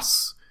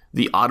boss,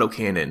 the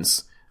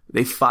autocannons,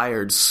 they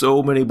fired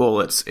so many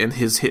bullets, and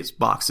his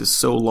hitbox is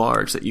so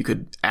large that you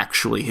could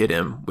actually hit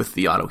him with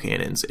the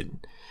autocannons.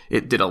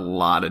 It did a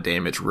lot of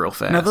damage real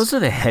fast. Now, those are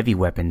the heavy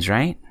weapons,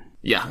 right?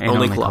 Yeah, And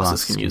only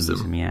Colossus can use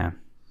them. Yeah.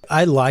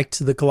 I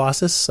liked the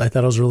Colossus. I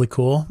thought it was really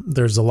cool.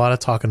 There's a lot of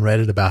talk on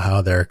Reddit about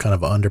how they're kind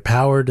of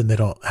underpowered and they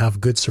don't have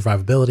good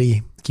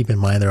survivability. Keep in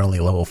mind, they're only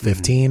level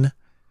 15.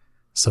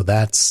 So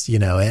that's,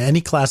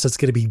 any class that's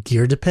going to be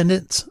gear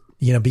dependent,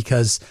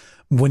 because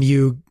when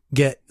you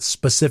get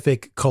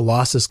specific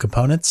Colossus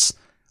components,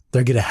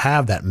 they're going to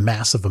have that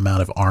massive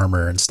amount of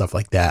armor and stuff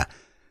like that.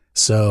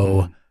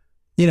 So,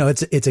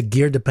 it's a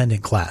gear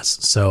dependent class.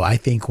 So I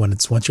think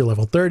once you're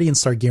level 30 and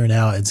start gearing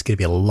out, it's going to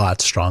be a lot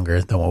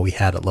stronger than what we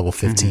had at level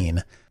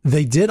 15.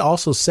 They did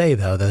also say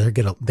though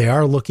that they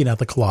are looking at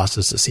the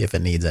Colossus to see if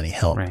it needs any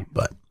help,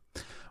 but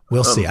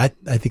we'll see. I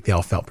think they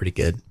all felt pretty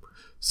good.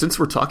 Since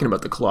we're talking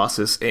about the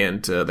Colossus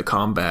and the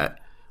combat,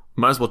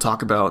 might as well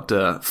talk about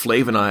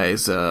Flav and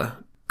I's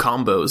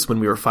combos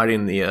when we were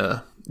fighting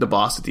the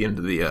boss at the end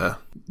of the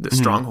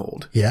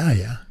stronghold.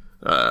 Yeah.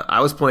 I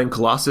was playing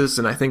Colossus,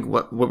 and I think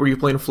what were you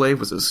playing, Flav?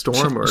 Was it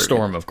Storm or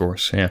Storm? Of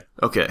course, yeah.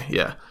 Okay,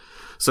 yeah.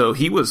 So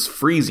he was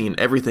freezing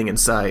everything in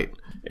sight,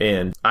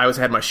 and I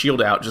had my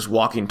shield out, just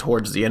walking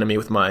towards the enemy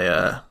with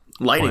my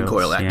lightning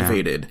coil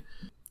activated,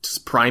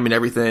 just priming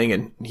everything,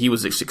 and he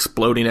was just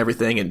exploding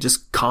everything, and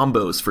just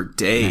combos for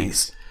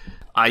days. Nice.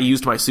 I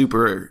used my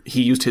super,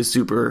 he used his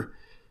super.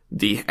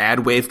 The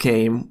ad wave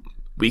came.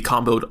 We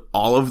comboed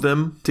all of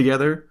them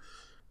together,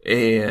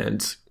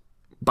 and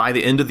by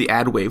the end of the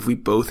ad wave, we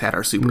both had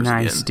our supers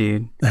Nice, again.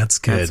 dude. That's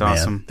good, That's man.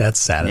 awesome.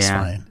 That's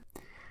satisfying.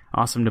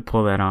 Awesome to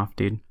pull that off,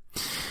 dude.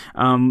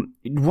 One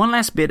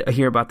last bit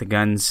here about the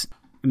guns,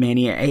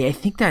 Manny. I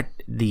think that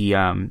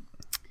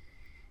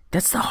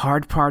that's the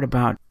hard part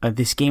about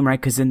this game, right?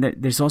 Because then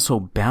there's also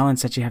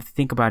balance that you have to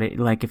think about it.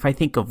 Like if I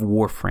think of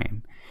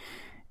Warframe,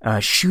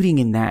 shooting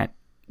in that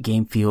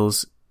game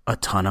feels a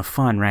ton of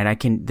fun, right?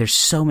 There's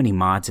so many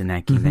mods in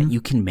that game that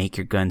you can make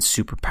your guns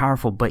super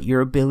powerful, but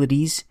your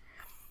abilities,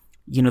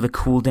 the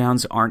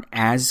cooldowns aren't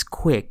as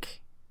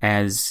quick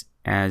as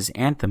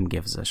Anthem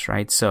gives us,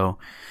 right? So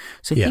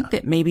I think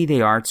that maybe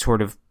they are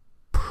sort of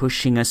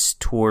pushing us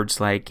towards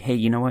like, hey,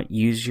 you know what?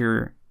 Use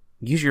your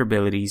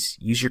abilities,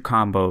 use your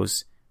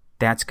combos.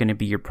 That's going to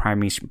be your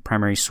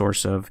primary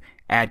source of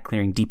ad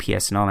clearing,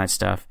 DPS, and all that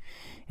stuff.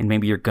 And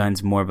maybe your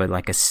gun's more of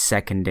a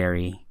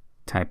secondary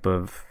type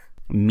of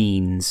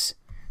means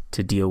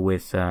to deal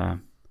with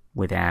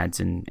ads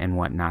and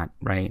whatnot,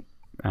 right?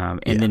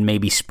 And then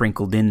maybe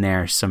sprinkled in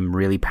there some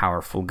really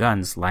powerful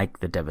guns like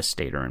the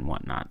Devastator and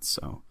whatnot.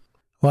 So,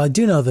 well, I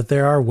do know that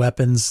there are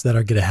weapons that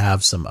are going to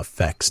have some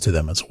effects to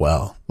them as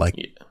well. Like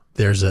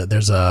there's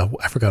a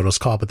I forgot what it was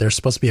called, but there's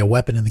supposed to be a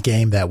weapon in the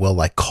game that will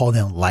like call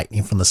down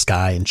lightning from the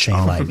sky and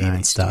chain lightning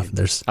and stuff. Dude.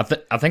 There's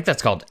I think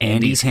that's called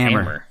Andy's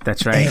Hammer.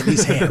 That's right.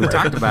 Andy's Hammer. We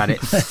talked about it.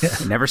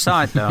 Never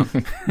saw it though.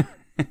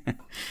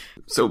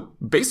 So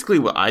basically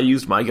what I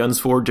used my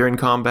guns for during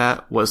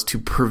combat was to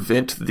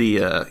prevent the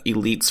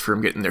elites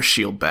from getting their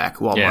shield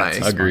back while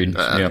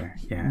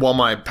while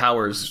my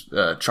powers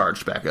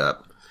charged back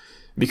up.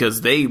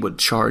 Because they would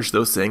charge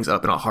those things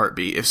up in a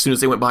heartbeat. As soon as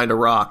they went behind a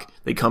rock,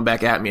 they'd come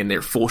back at me and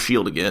they're full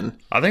shield again.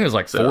 I think it was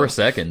like 4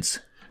 seconds.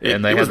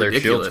 And they had their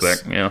shields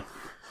back. Yeah.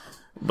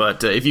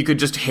 But if you could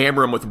just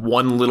hammer them with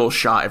one little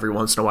shot every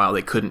once in a while,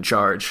 they couldn't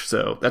charge.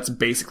 So that's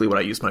basically what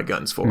I used my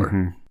guns for.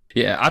 Mm-hmm.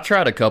 Yeah, I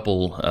tried a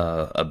couple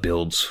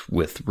builds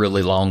with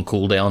really long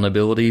cooldown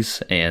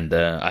abilities, and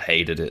I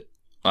hated it.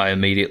 I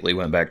immediately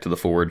went back to the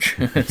Forge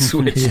and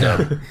switched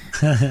up.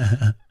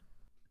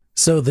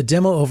 So the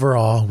demo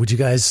overall, would you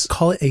guys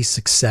call it a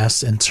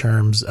success in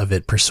terms of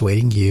it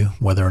persuading you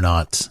whether or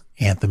not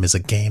Anthem is a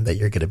game that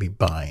you're going to be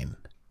buying?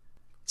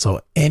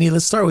 So Andy,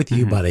 let's start with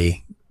you,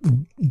 buddy.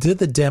 Did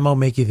the demo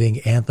make you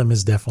think Anthem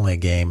is definitely a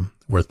game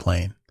worth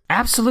playing?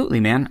 Absolutely,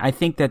 man. I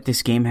think that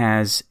this game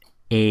has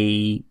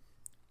a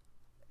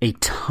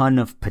ton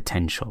of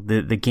potential.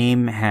 The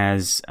game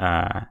has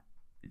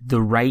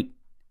the right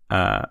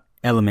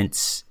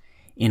elements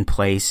in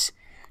place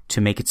to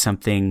make it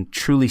something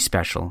truly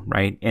special,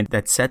 right? And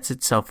that sets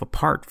itself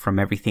apart from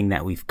everything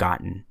that we've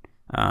gotten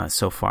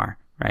so far,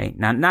 right?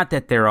 Not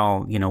that they're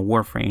all,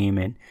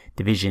 Warframe and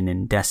Division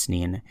and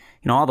Destiny and,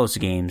 all those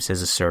games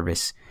as a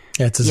service.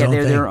 Yeah, it's its own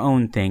they're thing. their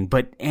own thing.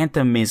 But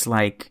Anthem is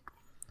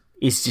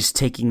just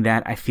taking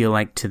that, I feel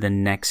like, to the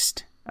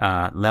next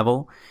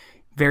level.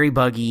 Very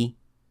buggy.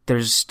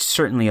 There's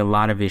certainly a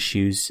lot of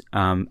issues.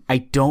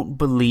 I don't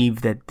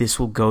believe that this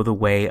will go the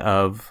way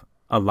of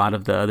a lot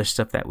of the other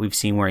stuff that we've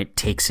seen where it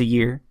takes a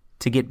year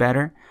to get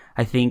better.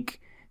 I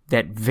think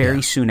that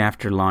very soon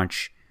after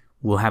launch,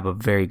 we'll have a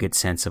very good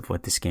sense of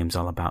what this game's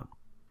all about.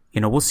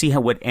 We'll see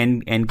what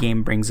end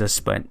game brings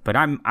us, but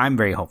I'm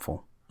very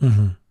hopeful.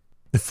 Mm-hmm.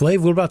 Flav,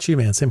 what about you,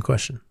 man? Same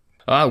question.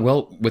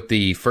 Well, with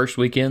the first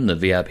weekend, the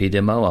VIP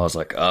demo, I was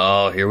like,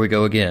 oh, here we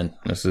go again.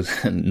 This is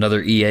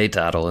another EA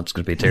title. It's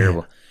going to be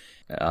terrible.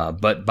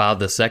 But by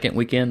the second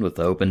weekend with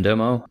the open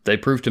demo, they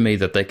proved to me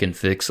that they can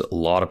fix a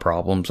lot of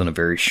problems in a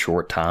very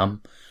short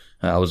time.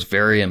 I was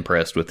very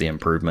impressed with the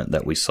improvement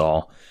that we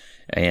saw.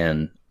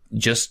 And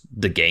just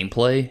the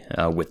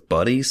gameplay with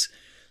buddies,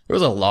 there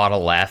was a lot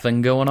of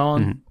laughing going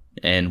on. Mm-hmm.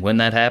 And when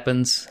that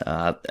happens,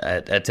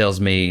 that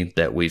tells me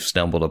that we've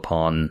stumbled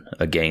upon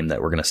a game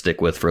that we're going to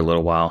stick with for a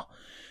little while.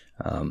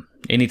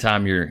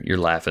 Anytime you're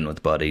laughing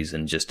with buddies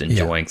and just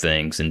enjoying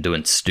things and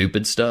doing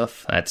stupid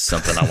stuff, that's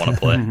something I want to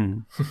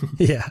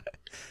play. Yeah.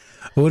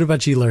 What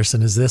about you,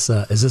 Larson? Is this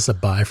a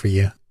buy for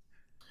you?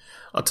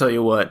 I'll tell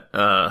you what,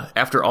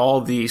 after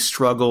all the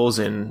struggles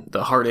and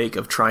the heartache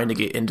of trying to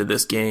get into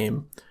this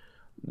game,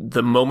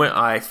 the moment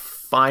I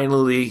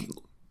finally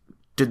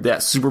did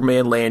that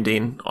Superman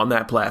landing on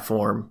that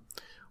platform,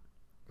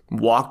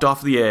 walked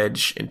off the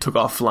edge and took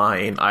off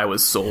flying, I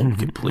was sold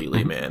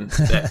completely, man.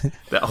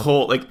 That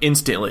whole,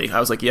 instantly, I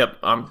was like, yep,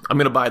 I'm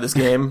going to buy this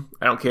game.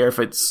 I don't care if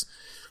it's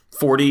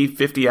 40,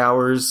 50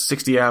 hours,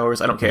 60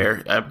 hours. I don't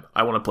care.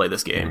 I want to play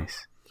this game.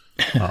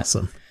 Nice.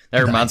 Awesome.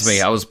 That reminds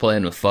me, I was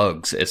playing with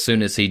Fugs as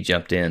soon as he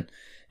jumped in.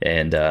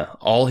 And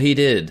all he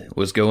did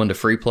was go into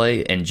free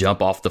play and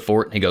jump off the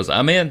fort. And he goes,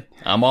 I'm in.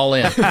 I'm all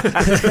in.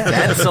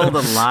 That sold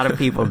a lot of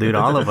people, dude.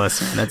 All of us.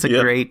 That's a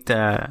great...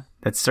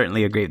 that's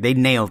certainly a great... They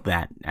nailed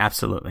that.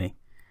 Absolutely.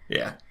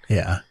 Yeah.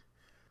 Yeah.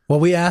 Well,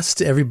 we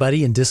asked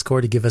everybody in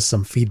Discord to give us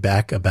some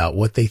feedback about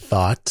what they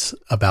thought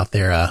about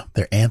their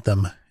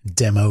Anthem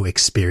demo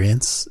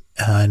experience.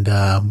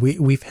 And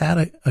we've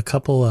had a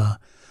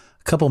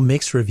couple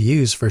mixed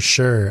reviews for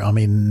sure. I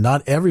mean,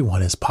 not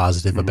everyone is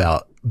positive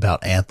about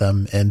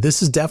Anthem, and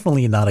this is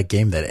definitely not a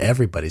game that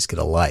everybody's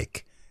gonna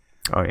like.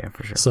 Oh yeah,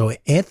 for sure. So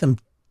Anthem.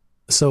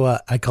 So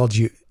I called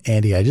you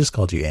Andy. I just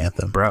called you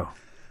Anthem, bro.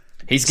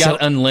 He's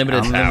got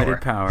unlimited power.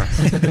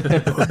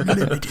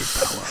 Unlimited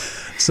power.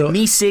 So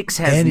Me 6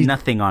 has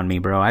nothing on me,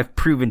 bro. I've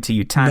proven to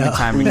you time and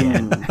time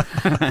again.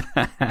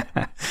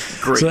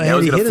 Great. So Now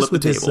he's Andy, gonna hit us flip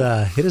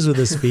with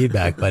this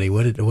feedback, buddy.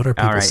 What are people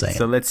All right, saying?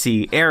 so let's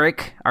see.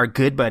 Eric, our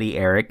good buddy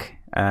Eric,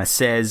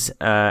 says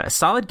a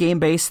solid game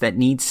base that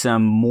needs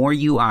some more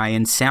UI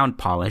and sound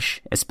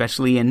polish,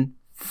 especially in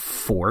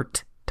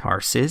Fort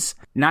Tarsis.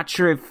 Not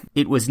sure if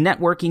it was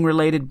networking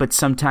related, but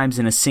sometimes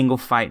in a single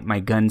fight,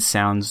 my gun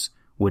sounds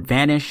would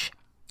vanish,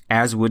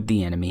 as would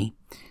the enemy.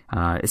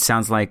 It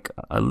sounds like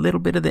a little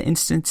bit of the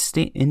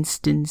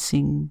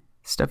instancing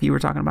stuff you were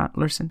talking about,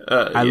 Lurson.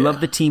 I love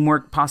the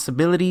teamwork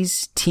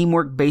possibilities.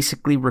 Teamwork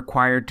basically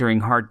required during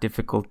hard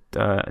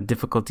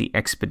difficulty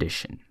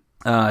expedition.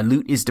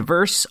 Loot is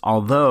diverse,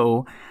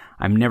 although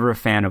I'm never a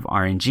fan of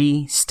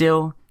RNG.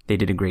 Still, they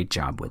did a great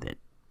job with it.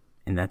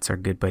 And that's our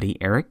good buddy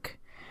Eric.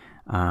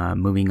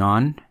 Moving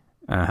on.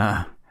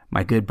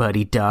 My good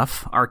buddy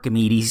Duff,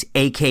 Archimedes,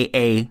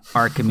 a.k.a.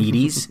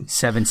 Archimedes,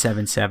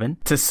 777.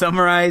 To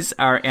summarize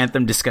our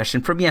Anthem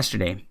discussion from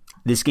yesterday,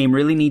 this game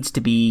really needs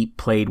to be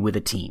played with a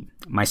team.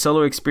 My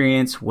solo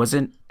experience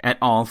wasn't at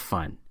all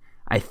fun.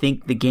 I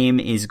think the game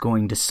is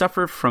going to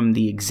suffer from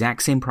the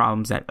exact same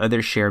problems that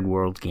other shared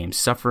world games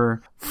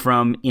suffer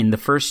from in the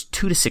first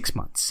 2 to 6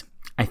 months.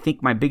 I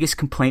think my biggest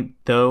complaint,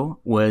 though,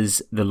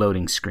 was the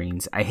loading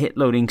screens. I hit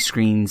loading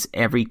screens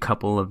every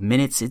couple of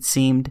minutes, it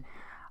seemed.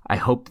 I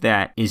hope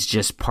that is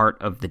just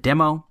part of the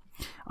demo.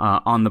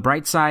 On the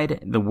bright side,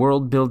 the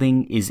world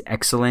building is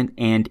excellent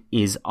and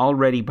is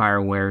already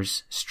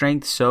BioWare's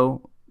strength,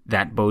 so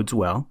that bodes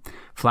well.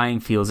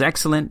 Flying feels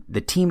excellent. The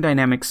team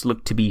dynamics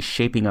look to be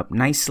shaping up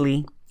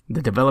nicely.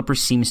 The developer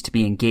seems to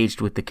be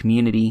engaged with the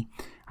community.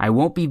 I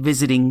won't be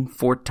visiting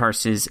Fort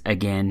Tarsis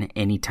again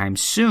anytime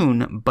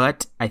soon,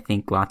 but I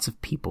think lots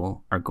of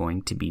people are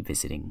going to be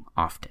visiting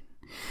often.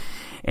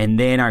 And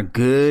then our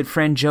good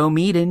friend Joe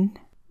Meaden,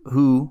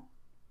 who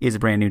is a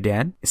brand new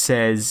dad,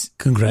 says,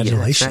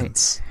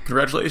 congratulations. Yeah,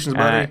 congratulations,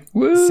 buddy.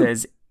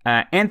 Says,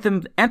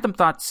 Anthem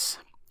thoughts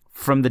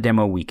from the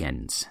demo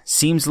weekends.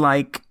 Seems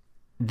like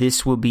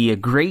this will be a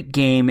great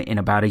game in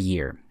about a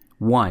year.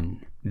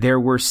 1, there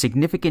were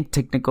significant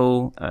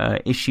technical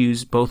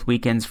issues both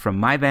weekends from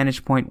my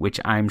vantage point, which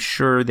I'm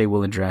sure they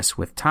will address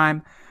with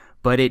time,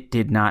 but it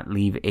did not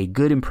leave a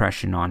good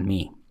impression on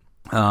me.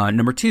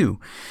 Number 2,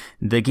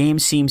 the game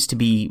seems to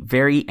be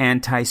very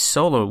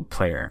anti-solo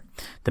player.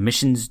 The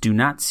missions do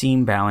not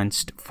seem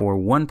balanced for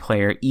one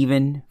player,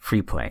 even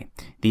free play.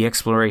 The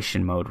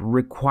exploration mode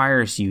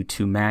requires you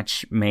to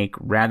match make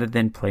rather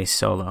than play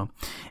solo,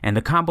 and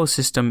the combo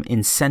system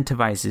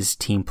incentivizes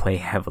team play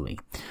heavily.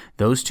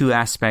 Those 2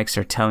 aspects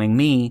are telling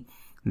me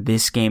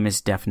this game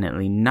is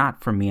definitely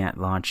not for me at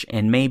launch,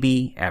 and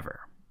maybe ever.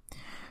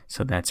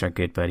 So that's our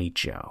good buddy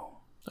Joe.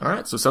 All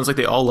right, so it sounds like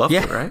they all love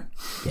it, right?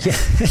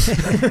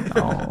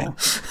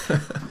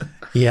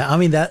 Yeah, I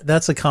mean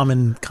that's a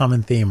common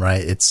theme,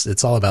 right?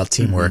 It's all about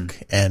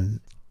teamwork, and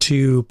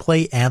to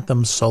play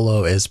Anthem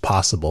solo is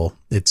possible.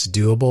 It's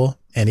doable,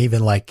 and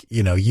even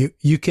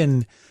you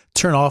can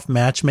turn off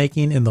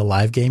matchmaking in the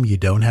live game. You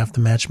don't have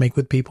to matchmake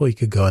with people. You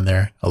could go in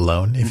there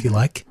alone if you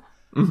like.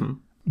 Mm-hmm.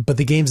 But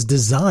the game's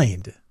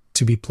designed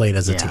to be played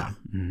as a team.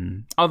 Mm-hmm.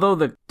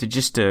 Although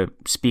to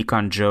speak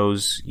on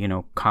Joe's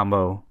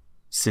combo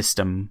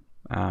system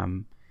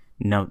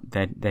note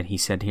that he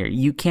said here,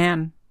 you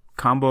can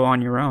combo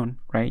on your own,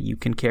 right? You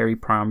can carry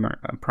primer.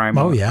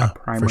 Oh yeah,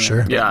 for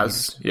sure. Yeah,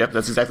 that's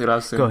exactly what I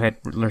was saying. Go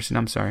ahead, Lurson.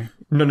 I'm sorry.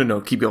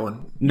 No, keep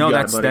going. No,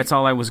 that's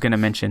all I was going to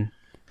mention.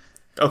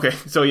 Okay,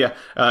 so yeah,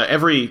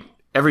 every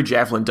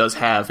Javelin does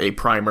have a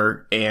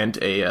primer and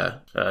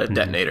a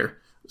detonator,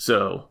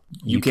 so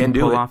you can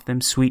pull do off them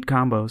sweet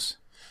combos.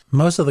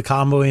 Most of the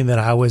comboing that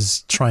I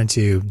was trying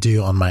to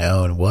do on my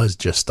own was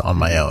just on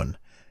my own.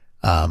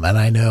 And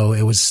I know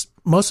it was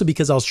mostly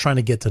because I was trying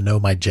to get to know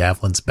my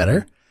javelins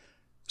better.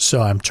 So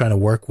I'm trying to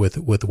work with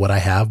what I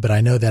have. But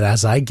I know that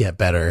as I get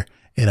better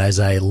and as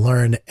I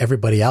learn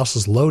everybody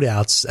else's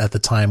loadouts at the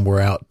time we're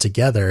out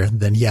together,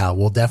 then yeah,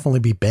 we'll definitely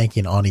be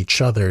banking on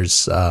each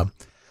other's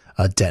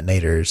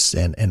detonators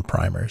and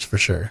primers for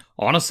sure.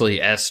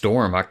 Honestly, as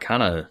Storm, I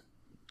kind of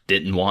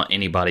didn't want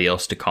anybody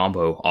else to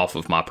combo off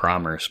of my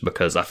primers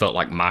because I felt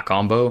like my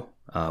combo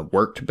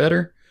worked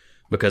better.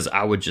 Because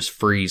I would just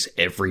freeze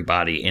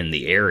everybody in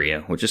the area,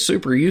 which is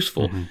super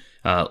useful.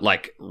 Mm-hmm.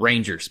 Like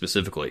Ranger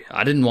specifically.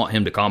 I didn't want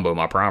him to combo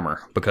my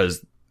primer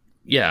because,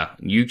 yeah,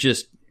 you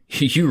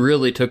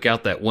really took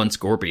out that one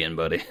Scorpion,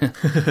 buddy.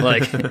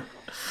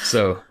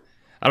 So,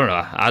 I don't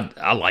know.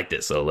 I liked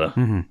it solo.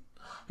 Mm-hmm.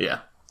 Yeah.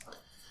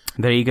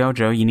 There you go,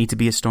 Joe. You need to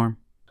be a Storm.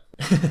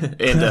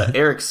 And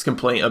Eric's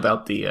complaint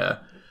about the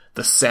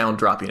sound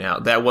dropping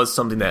out, that was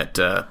something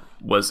that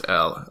was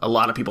a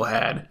lot of people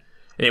had.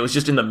 And it was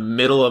just in the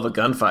middle of a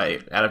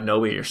gunfight. Out of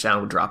nowhere, your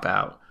sound would drop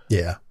out.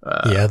 Yeah.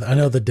 I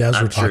know the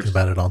devs were talking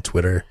about it on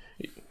Twitter.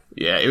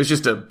 Yeah, it was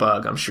just a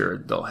bug. I'm sure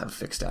they'll have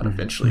fixed out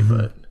eventually,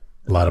 but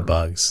a lot of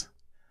bugs.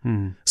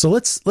 So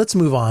let's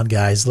move on,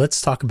 guys.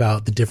 Let's talk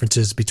about the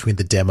differences between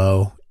the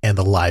demo and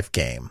the live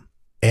game.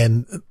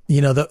 And,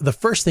 you know, the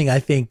first thing I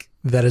think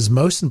that is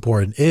most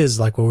important is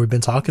like what we've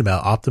been talking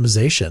about,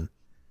 optimization,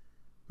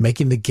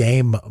 making the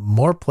game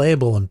more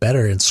playable and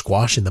better and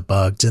squashing the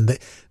bugs. And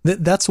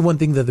that's one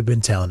thing that they've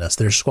been telling us.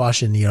 They're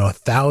squashing, you know,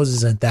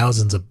 thousands and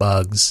thousands of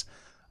bugs.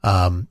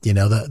 You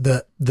know,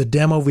 the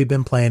demo we've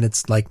been playing,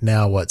 it's like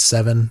now,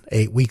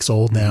 7-8 weeks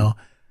old now.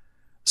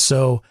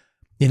 So,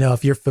 you know,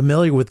 if you're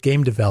familiar with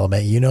game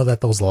development, you know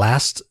that those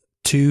last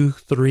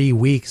 2-3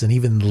 weeks and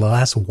even the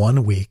last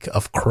 1 week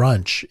of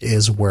crunch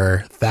is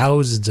where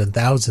thousands and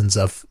thousands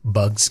of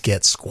bugs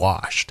get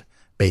squashed,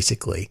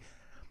 basically.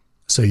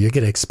 So you're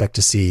going to expect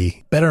to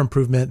see better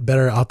improvement,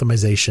 better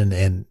optimization,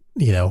 and,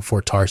 you know,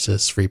 for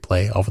Tarsus free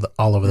play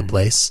all over the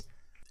place.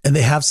 And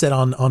they have said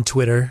on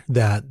Twitter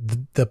that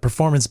the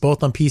performance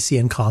both on PC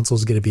and console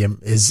is going to be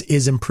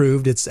is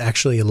improved. It's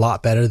actually a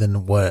lot better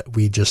than what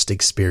we just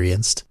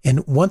experienced. And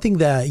one thing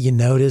that you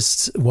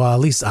noticed, well, at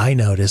least I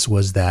noticed,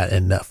 was that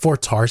in for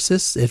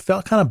Tarsus, it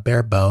felt kind of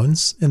bare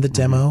bones in the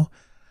demo,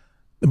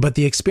 but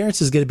the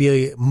experience is going to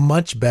be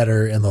much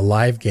better in the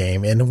live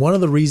game. And one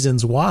of the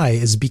reasons why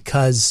is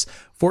because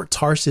Fort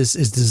Tarsus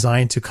is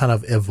designed to kind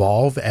of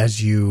evolve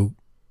as you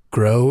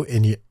grow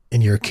in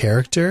your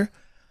character.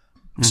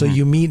 So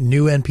you meet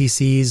new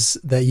NPCs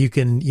that you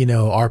can, you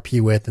know, RP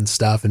with and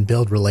stuff and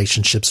build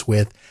relationships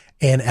with.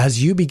 And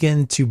as you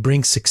begin to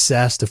bring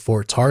success to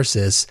Fort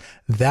Tarsus,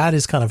 that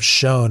is kind of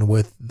shown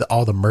with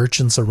all the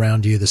merchants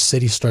around you. The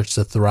city starts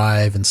to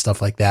thrive and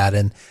stuff like that.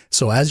 And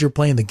so as you're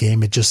playing the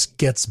game, it just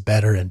gets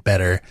better and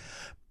better.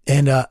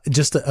 And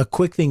just a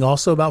quick thing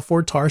also about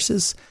Fort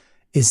Tarsus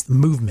is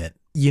movement.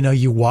 You know,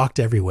 you walked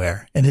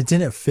everywhere and it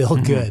didn't feel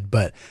good,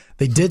 but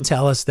they did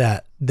tell us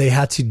that they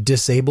had to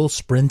disable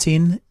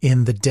sprinting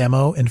in the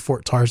demo in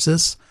Fort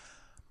Tarsus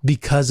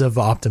because of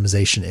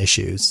optimization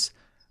issues.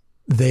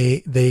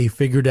 They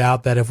figured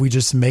out that if we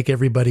just make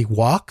everybody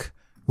walk,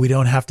 we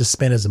don't have to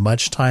spend as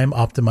much time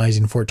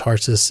optimizing Fort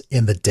Tarsus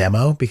in the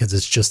demo because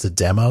it's just a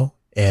demo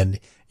and,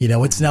 you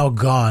know, it's now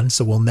gone.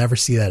 So we'll never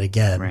see that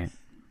again. Right.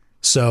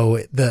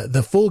 So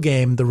the full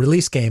game, the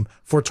release game,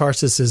 Fort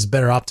Tarsus is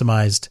better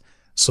optimized.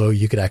 So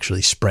you could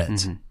actually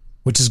sprint,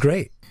 which is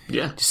great.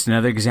 Yeah. Just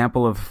another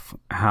example of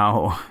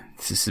how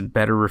this is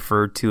better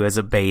referred to as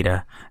a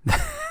beta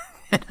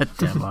than a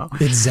demo.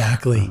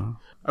 Exactly.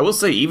 I will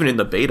say, even in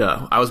the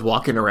beta, I was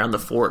walking around the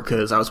fort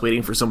because I was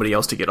waiting for somebody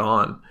else to get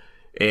on.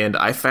 And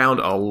I found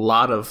a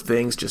lot of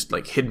things just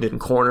like hidden in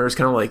corners,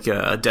 kind of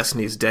like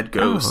Destiny's Dead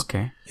Ghost. Oh,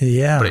 okay.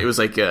 Yeah. But it was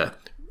like,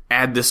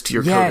 add this to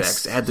your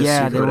codex, add this to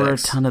your codex. Yeah, there were a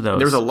ton of those.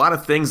 There was a lot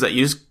of things that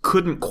you just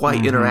couldn't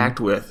quite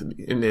interact with.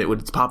 And it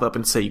would pop up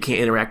and say, you can't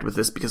interact with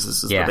this because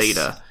this is the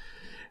beta.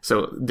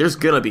 So there's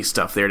going to be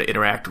stuff there to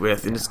interact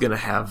with, and it's going to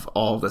have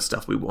all the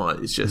stuff we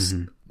want. It's just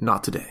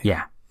not today.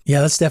 Yeah.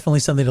 Yeah, that's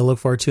definitely something to look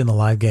forward to in the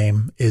live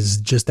game,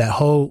 is just the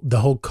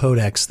whole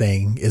codex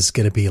thing is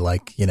going to be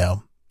like, you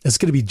know, it's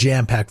going to be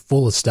jam-packed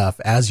full of stuff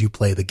as you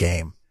play the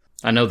game.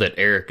 I know that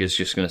Eric is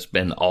just going to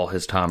spend all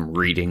his time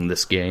reading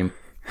this game.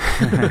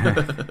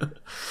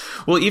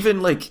 Well,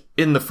 even like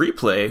in the free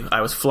play,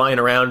 I was flying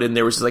around and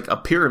there was like a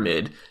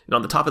pyramid, and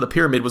on the top of the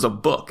pyramid was a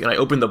book, and I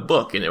opened the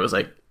book and it was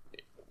like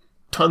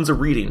tons of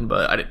reading,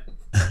 but I didn't.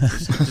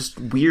 Just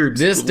weird.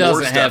 This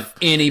doesn't have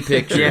any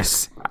pictures.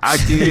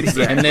 Yes, dude.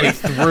 And then he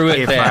threw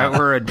it If down. I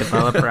were a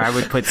developer, I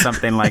would put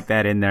something like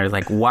that in there.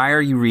 Like, why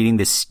are you reading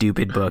this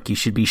stupid book? You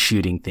should be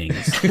shooting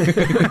things.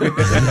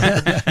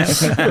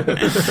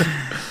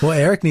 Well,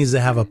 Eric needs to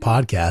have a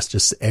podcast.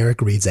 Just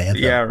Eric reads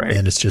Anthem. Yeah, right.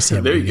 And it's just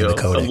him There you reading go.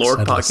 the codex. A lore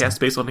I'd podcast listen.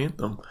 based on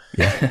Anthem.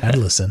 Yeah, I'd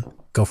listen.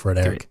 Go for it,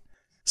 Eric.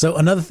 So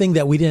another thing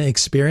that we didn't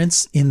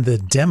experience in the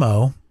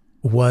demo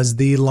was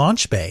the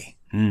launch bay.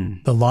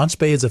 The launch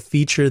bay is a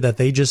feature that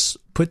they just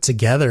put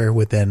together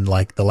within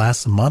like the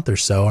last month or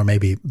so, or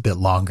maybe a bit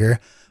longer,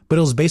 but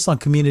it was based on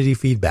community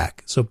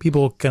feedback. So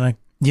people kind of,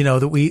 you know,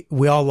 that we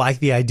all like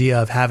the idea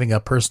of having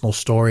a personal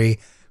story.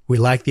 We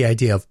like the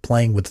idea of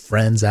playing with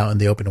friends out in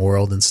the open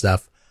world and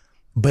stuff,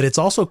 but it's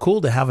also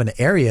cool to have an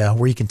area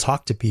where you can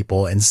talk to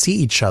people and see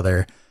each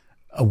other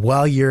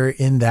while you're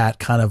in that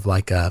kind of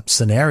like a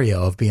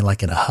scenario of being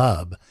like in a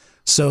hub.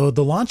 So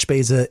the launch bay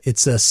it's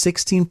a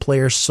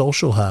 16-player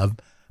social hub.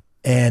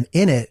 And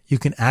in it, you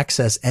can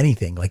access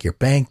anything like your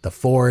bank, the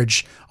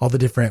forge, all the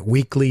different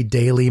weekly,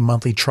 daily,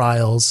 monthly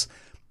trials,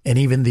 and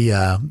even the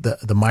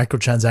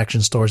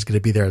microtransaction store is going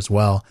to be there as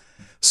well.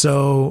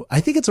 So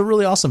I think it's a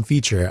really awesome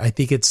feature. I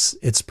think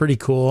it's pretty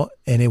cool,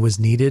 and it was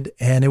needed,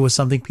 and it was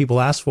something people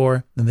asked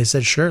for, and they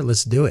said, sure,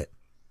 let's do it.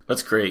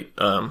 That's great.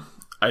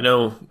 I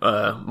know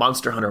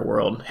Monster Hunter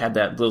World had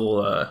that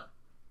little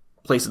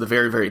place at the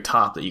very, very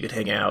top that you could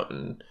hang out,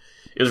 and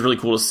it was really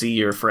cool to see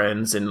your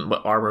friends and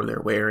what armor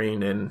they're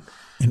wearing and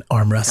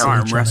arm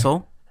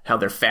wrestle. How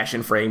their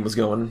fashion frame was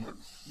going.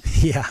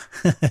 Yeah.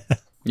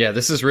 Yeah,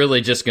 this is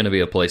really just going to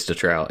be a place to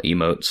try out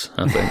emotes,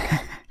 I think.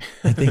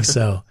 I think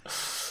so.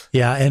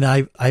 Yeah, and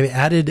I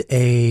added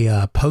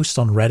a post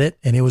on Reddit,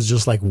 and it was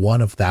just like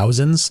one of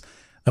thousands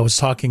that was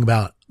talking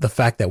about the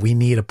fact that we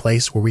need a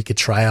place where we could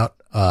try out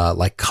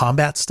like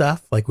combat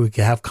stuff, like we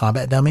could have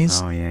combat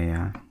dummies. Oh,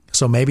 yeah.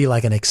 So maybe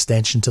like an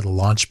extension to the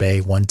launch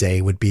bay one day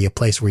would be a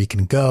place where you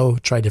can go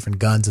try different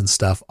guns and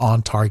stuff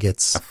on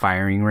targets. A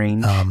firing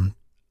range.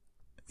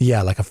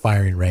 Yeah, like a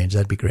firing range.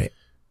 That'd be great.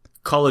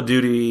 Call of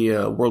Duty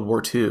World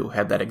War II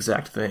had that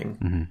exact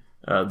thing.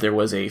 There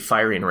was a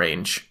firing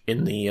range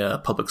in the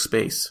public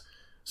space.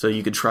 So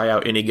you could try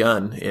out any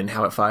gun and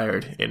how it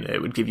fired, and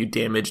it would give you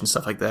damage and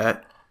stuff like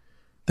that.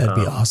 That'd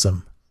be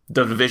awesome.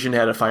 The Division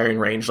had a firing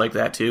range like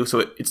that too. So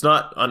it's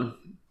not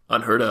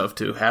unheard of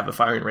to have a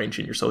firing range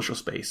in your social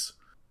space.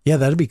 Yeah,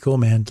 that'd be cool,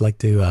 man. Like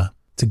to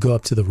go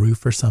up to the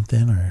roof or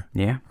something, or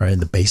in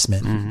the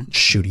basement, and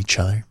shoot each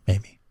other,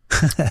 maybe.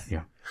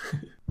 Yeah.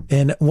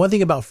 And one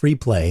thing about free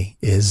play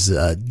is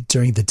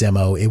during the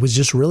demo, it was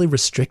just really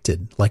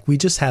restricted. Like we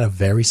just had a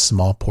very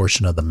small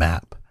portion of the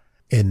map.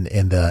 In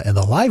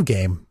the live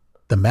game,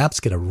 the map's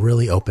going to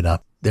really open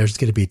up. There's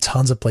going to be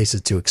tons of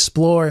places to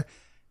explore,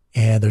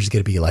 and there's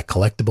going to be like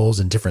collectibles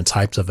and different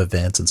types of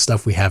events and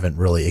stuff we haven't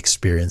really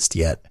experienced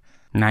yet.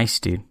 Nice,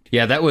 dude.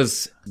 Yeah, that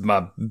was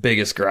my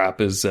biggest gripe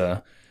is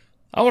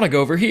I want to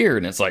go over here,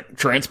 and it's like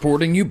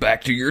transporting you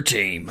back to your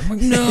team. I'm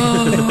like,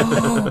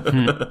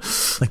 no.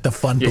 Like the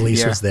fun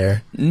police was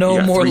there. No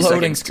more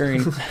loading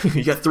screen.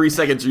 You got 3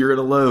 seconds, you're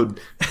going to load.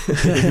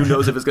 Who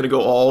knows if it's going to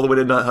go all the way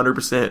to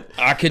 100%.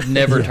 I could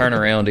never turn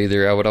around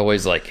either. I would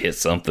always like hit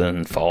something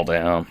and fall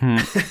down.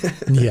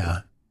 Yeah.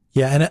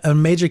 Yeah, and a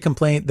major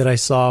complaint that I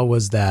saw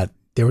was that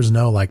there was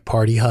no like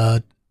party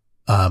HUD.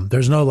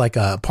 There's no like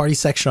a party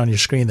section on your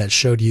screen that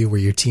showed you where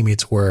your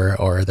teammates were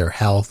or their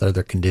health or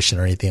their condition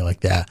or anything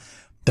like that.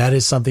 That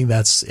is something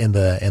that's in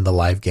the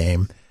live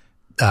game.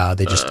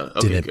 They just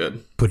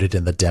didn't put it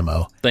in the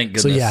demo. Thank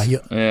goodness.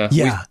 So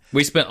yeah.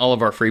 We spent all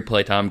of our free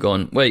play time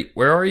going, wait,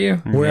 where are you?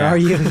 Where are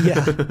you?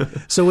 Yeah.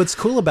 So what's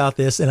cool about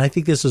this, and I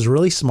think this is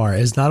really smart,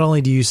 is not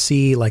only do you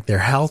see like their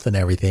health and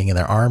everything and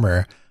their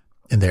armor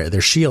and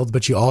their shield,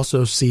 but you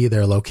also see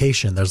their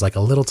location. There's like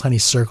a little tiny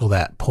circle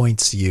that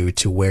points you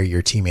to where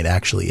your teammate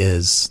actually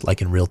is,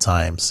 like in real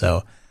time.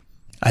 So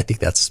I think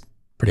that's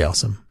pretty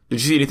awesome.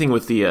 Did you see anything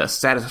with the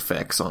status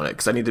effects on it?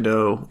 Because I need to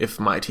know if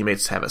my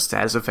teammates have a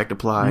status effect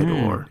applied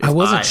or if I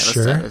wasn't have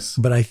sure, a status.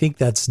 but I think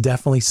that's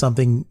definitely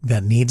something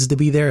that needs to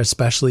be there,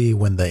 especially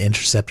when the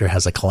Interceptor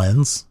has a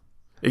cleanse.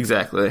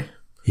 Exactly.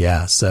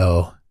 Yeah,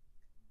 so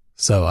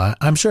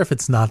I'm sure if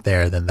it's not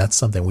there, then that's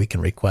something we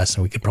can request,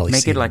 and we could probably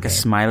make see it like a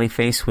smiley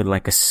face with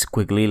like a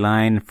squiggly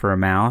line for a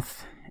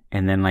mouth,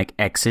 and then like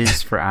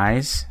X's for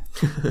eyes.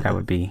 That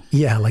would be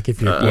like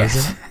if you're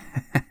poison.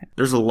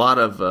 There's a lot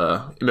of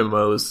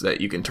MMOs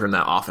that you can turn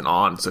that off and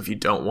on. So if you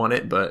don't want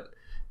it, but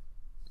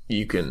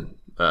you can.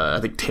 I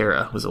think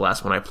Terra was the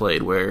last one I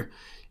played where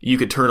you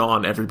could turn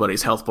on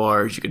everybody's health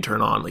bars. You could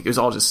turn on it was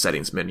all just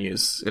settings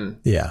menus,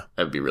 and that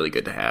would be really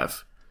good to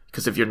have.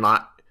 Because if you're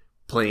not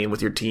playing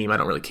with your team, I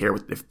don't really care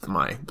if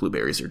my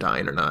blueberries are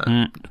dying or not.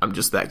 I'm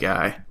just that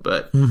guy.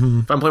 But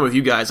if I'm playing with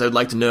you guys, I'd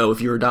like to know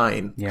if you're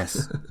dying.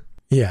 Yes.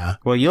 Yeah.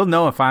 Well, you'll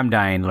know if I'm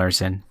dying,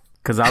 Larson,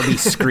 because I'll be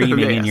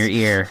screaming in your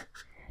ear,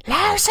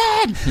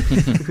 Larson,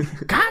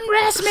 come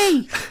res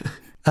me.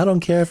 I don't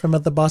care if I'm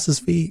at the boss's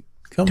feet.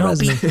 Come res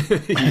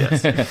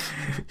me.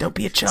 Don't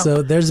be a chump.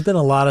 So there's been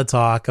a lot of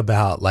talk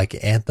about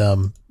like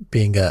Anthem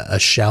being a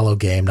shallow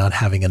game, not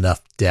having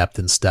enough depth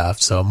and stuff.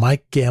 So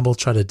Mike Gamble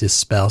tried to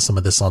dispel some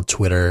of this on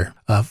Twitter.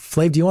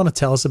 Flav, do you want to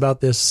tell us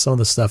about this? Some of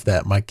the stuff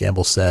that Mike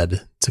Gamble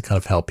said to kind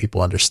of help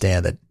people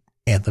understand that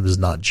Anthem is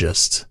not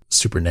just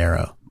super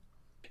narrow.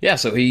 Yeah,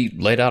 so he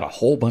laid out a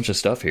whole bunch of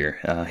stuff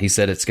here. He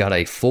said it's got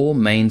a full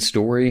main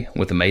story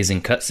with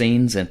amazing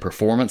cutscenes and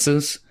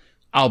performances.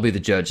 I'll be the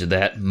judge of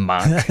that,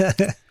 Mike.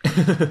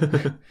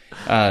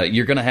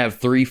 You're going to have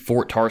 3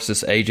 Fort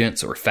Tarsis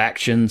agents or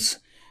factions,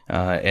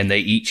 and they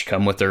each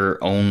come with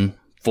their own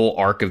full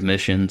arc of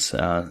missions,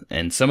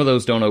 and some of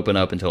those don't open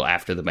up until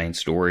after the main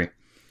story.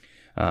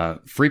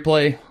 Free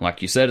play,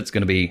 like you said, it's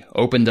going to be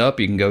opened up.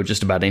 You can go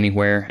just about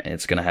anywhere.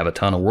 It's going to have a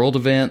ton of world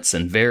events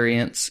and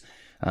variants.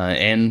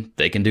 And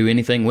they can do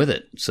anything with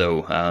it.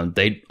 So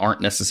they aren't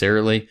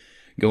necessarily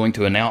going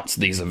to announce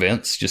these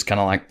events, just kind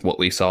of like what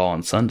we saw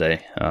on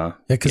Sunday.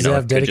 Because they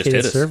have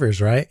dedicated servers,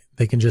 right?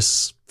 They can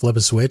just flip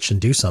a switch and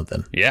do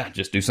something. Yeah,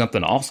 just do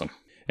something awesome.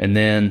 And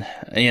then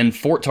in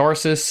Fort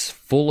Tarsis,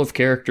 full of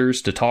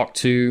characters to talk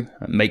to,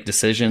 make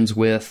decisions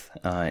with,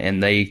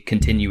 and they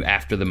continue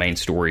after the main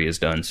story is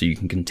done. So you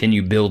can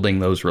continue building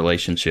those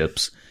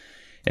relationships.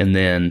 And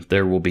then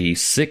there will be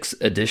 6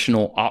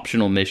 additional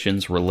optional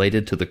missions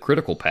related to the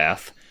critical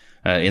path.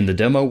 In the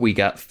demo, we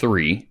got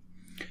 3.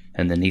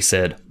 And then he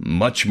said,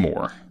 much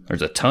more.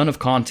 There's a ton of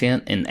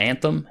content in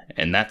Anthem,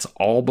 and that's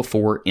all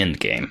before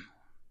endgame.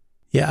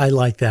 Yeah, I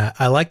like that.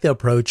 I like the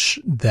approach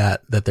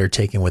that they're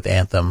taking with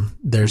Anthem.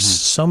 There's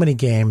so many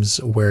games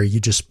where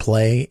you just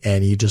play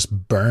and you just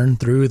burn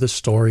through the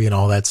story and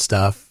all that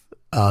stuff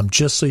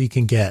just so you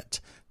can get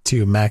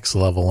to max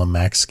level and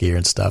max gear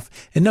and stuff.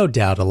 And no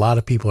doubt a lot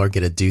of people are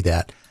going to do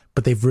that,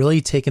 but they've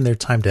really taken their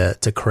time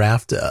to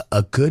craft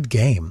a good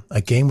game, a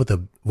game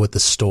with a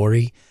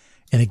story,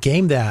 and a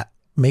game that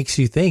makes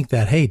you think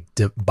that, hey,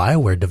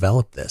 BioWare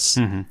developed this.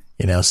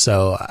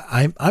 So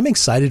I'm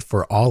excited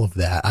for all of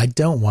that. I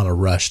don't want to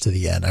rush to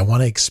the end. I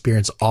want to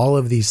experience all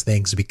of these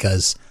things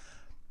because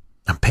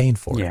I'm paying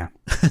for it. Yeah.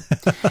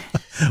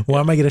 Why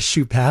am I going to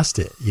shoot past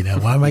it?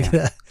 Why am I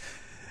going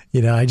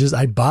to,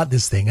 I bought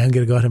this thing. I'm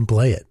going to go ahead and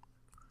play it.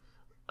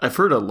 I've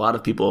heard a lot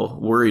of people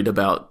worried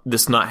about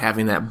this not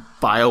having that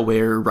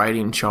BioWare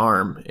writing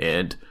charm.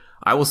 And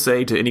I will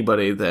say to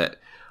anybody that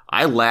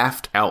I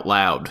laughed out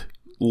loud,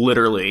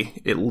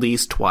 literally at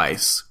least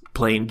twice,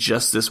 playing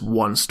just this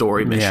one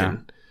story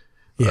mission.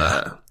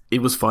 Yeah.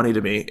 It was funny to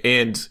me.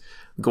 And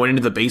going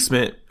into the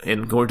basement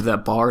and going to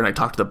that bar, and I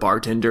talked to the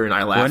bartender and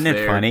I laughed. Wasn't it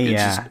there. funny? It's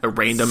Yeah. just a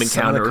random Some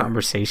encounter. of the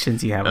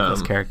conversations you have with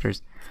those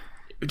characters.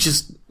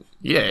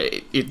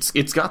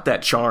 It's got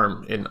that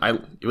charm, and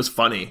it was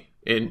funny.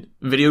 And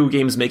video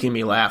games making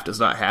me laugh does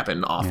not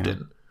happen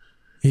often.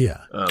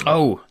 Yeah.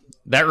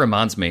 That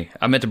reminds me.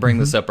 I meant to bring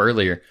this up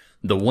earlier.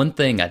 The one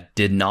thing I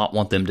did not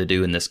want them to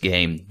do in this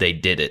game, they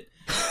did it.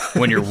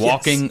 When you're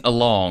walking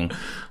along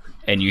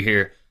and you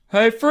hear,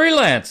 "Hey,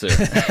 freelancer."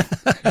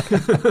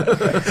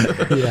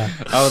 Yeah.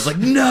 I was like,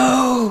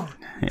 no.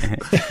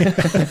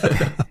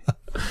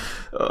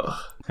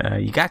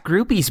 You got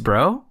groupies,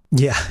 bro.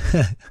 Yeah.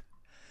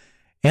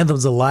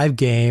 Anthem's a live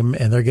game,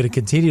 and they're going to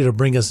continue to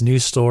bring us new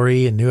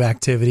story and new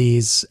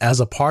activities as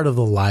a part of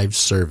the live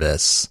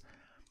service.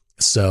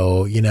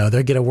 So,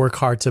 they're going to work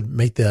hard to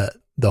make the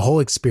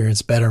whole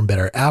experience better and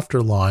better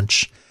after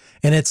launch.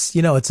 And it's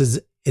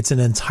an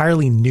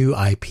entirely new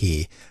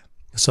IP.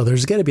 So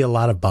there's going to be a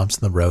lot of bumps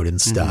in the road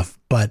and stuff.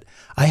 But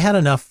I had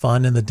enough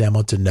fun in the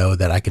demo to know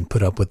that I can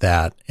put up with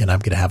that and I'm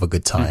going to have a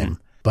good time.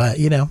 But,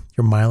 your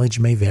mileage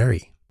may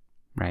vary.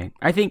 Right.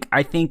 I think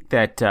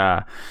that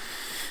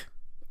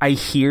I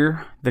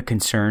hear the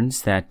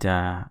concerns that,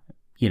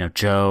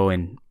 Joe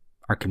and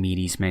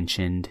Archimedes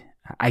mentioned.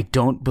 I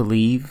don't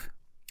believe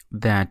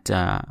that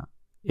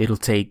it'll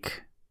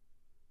take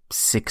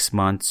 6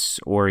 months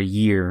or a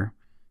year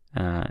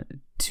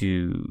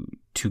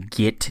to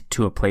get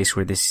to a place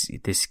where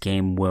this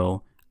game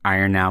will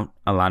iron out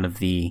a lot of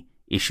the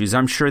issues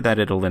I'm sure that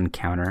it'll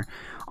encounter.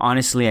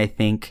 Honestly, I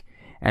think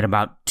at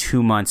about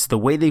 2 months, the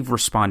way they've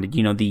responded,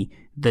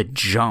 the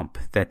jump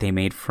that they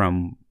made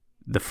from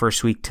the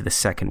first week to the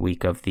second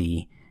week of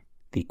the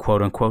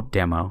quote unquote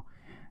demo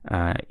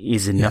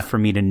is enough for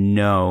me to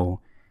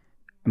know.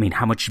 I mean,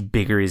 how much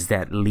bigger is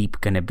that leap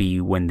going to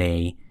be when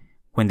they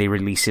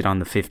release it on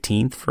the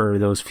 15th for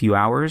those few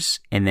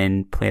hours and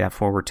then play that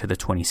forward to the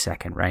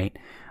 22nd, right?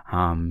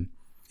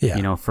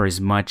 For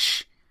as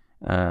much,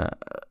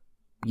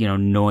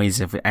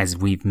 noise as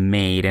we've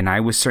made, and I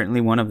was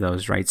certainly one of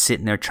those, right?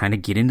 Sitting there trying to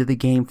get into the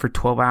game for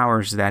 12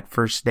 hours that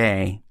first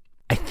day.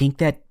 I think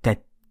that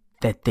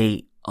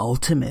they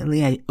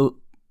ultimately,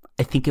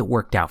 I think it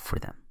worked out for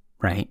them,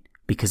 right?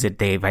 Because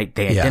they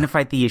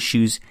identified the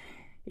issues.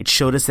 It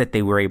showed us that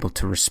they were able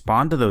to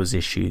respond to those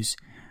issues.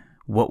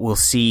 What we'll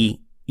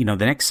see, the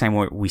next time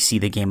we see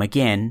the game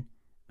again,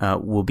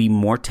 will be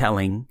more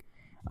telling.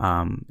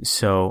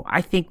 So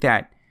I think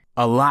that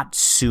a lot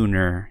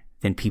sooner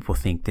than people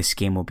think, this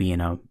game will be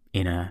in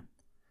a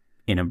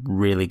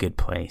really good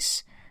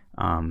place.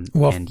 From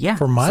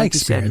my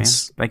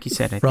experience, like you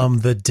said, from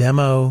the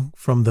demo,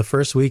 from the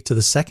first week to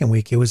the second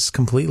week, it was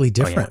completely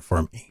different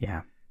for me.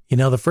 Yeah.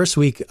 The first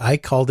week I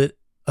called it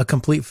a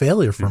complete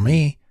failure for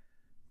me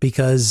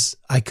because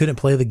I couldn't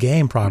play the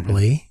game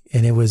properly.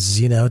 And it was,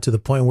 to the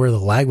point where the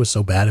lag was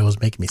so bad, it was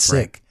making me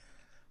sick.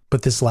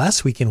 But this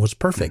last weekend was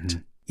perfect.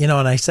 And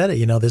I said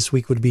it, this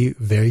week would be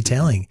very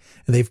telling.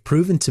 And they've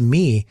proven to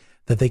me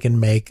that they can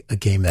make a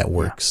game that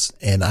works.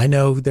 Yeah. And I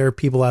know there are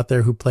people out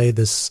there who play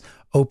this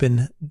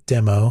open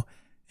demo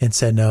and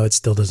said, no, it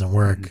still doesn't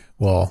work.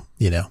 Well,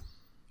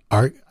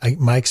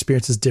 my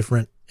experience is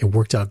different. It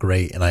worked out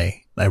great. And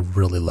I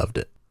really loved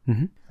it.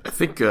 I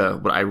think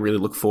what I really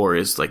look for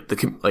is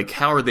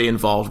how are they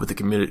involved with the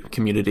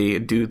community?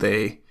 Do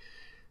they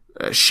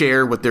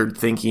share what they're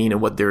thinking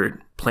and what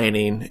they're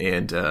planning?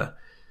 And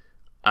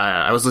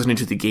I was listening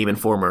to the Game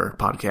Informer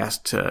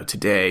podcast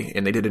today,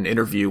 and they did an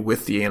interview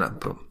with the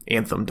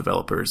Anthem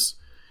developers,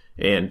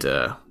 and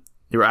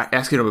they were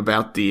asking them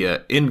about the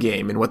end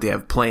game and what they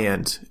have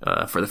planned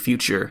for the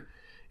future.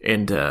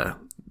 And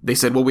they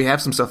said, well, we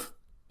have some stuff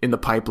in the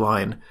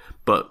pipeline,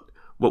 but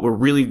what we're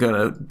really going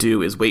to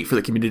do is wait for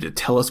the community to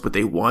tell us what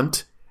they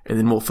want, and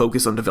then we'll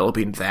focus on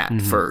developing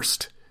that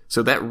first.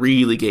 So that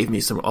really gave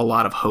me a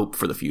lot of hope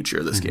for the future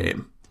of this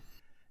game.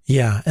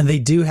 Yeah, and they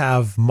do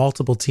have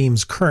multiple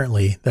teams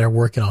currently that are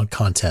working on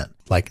content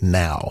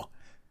now.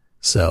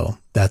 So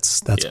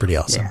that's pretty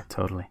awesome. Yeah,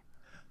 totally.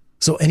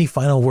 So any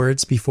final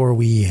words before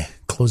we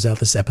close out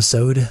this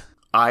episode?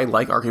 I,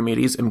 like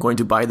Archimedes, am going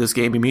to buy this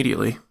game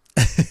immediately.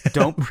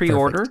 Don't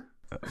pre-order,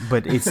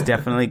 but it's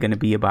definitely going to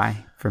be a buy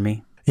for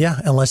me. Yeah,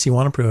 unless you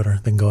want to pre-order,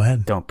 then go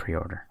ahead. Don't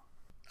pre-order.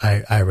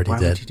 I already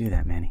did. Why would you do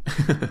that, Manny?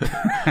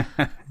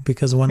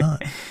 Because why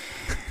not?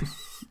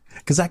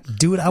 Because I can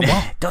do what I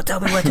want. Don't tell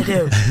me what to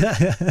do.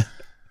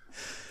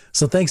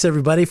 So thanks,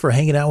 everybody, for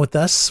hanging out with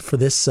us for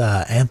this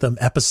Anthem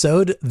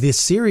episode. This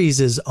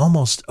series is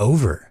almost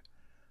over.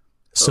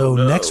 So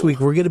next week,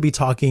 we're going to be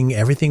talking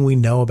everything we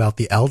know about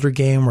the Elder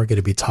game. We're going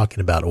to be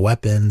talking about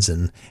weapons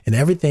and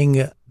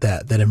everything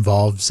that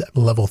involves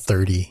level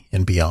 30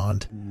 and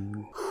beyond.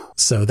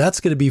 So that's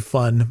going to be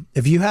fun.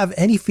 If you have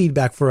any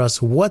feedback for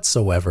us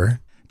whatsoever,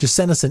 just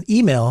send us an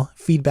email,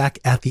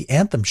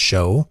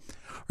 feedback@theanthemshow,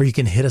 or you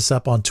can hit us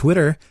up on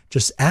Twitter,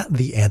 just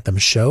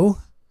 @theanthemshow.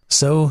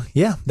 So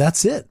yeah,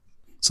 that's it.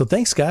 So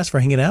thanks guys for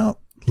hanging out.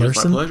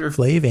 Larson,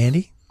 Flav,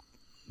 Andy.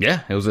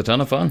 Yeah, it was a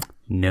ton of fun.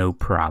 No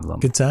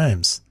problem. Good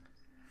times.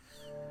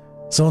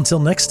 So until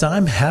next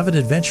time, have an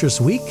adventurous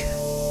week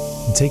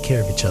and take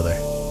care of each other.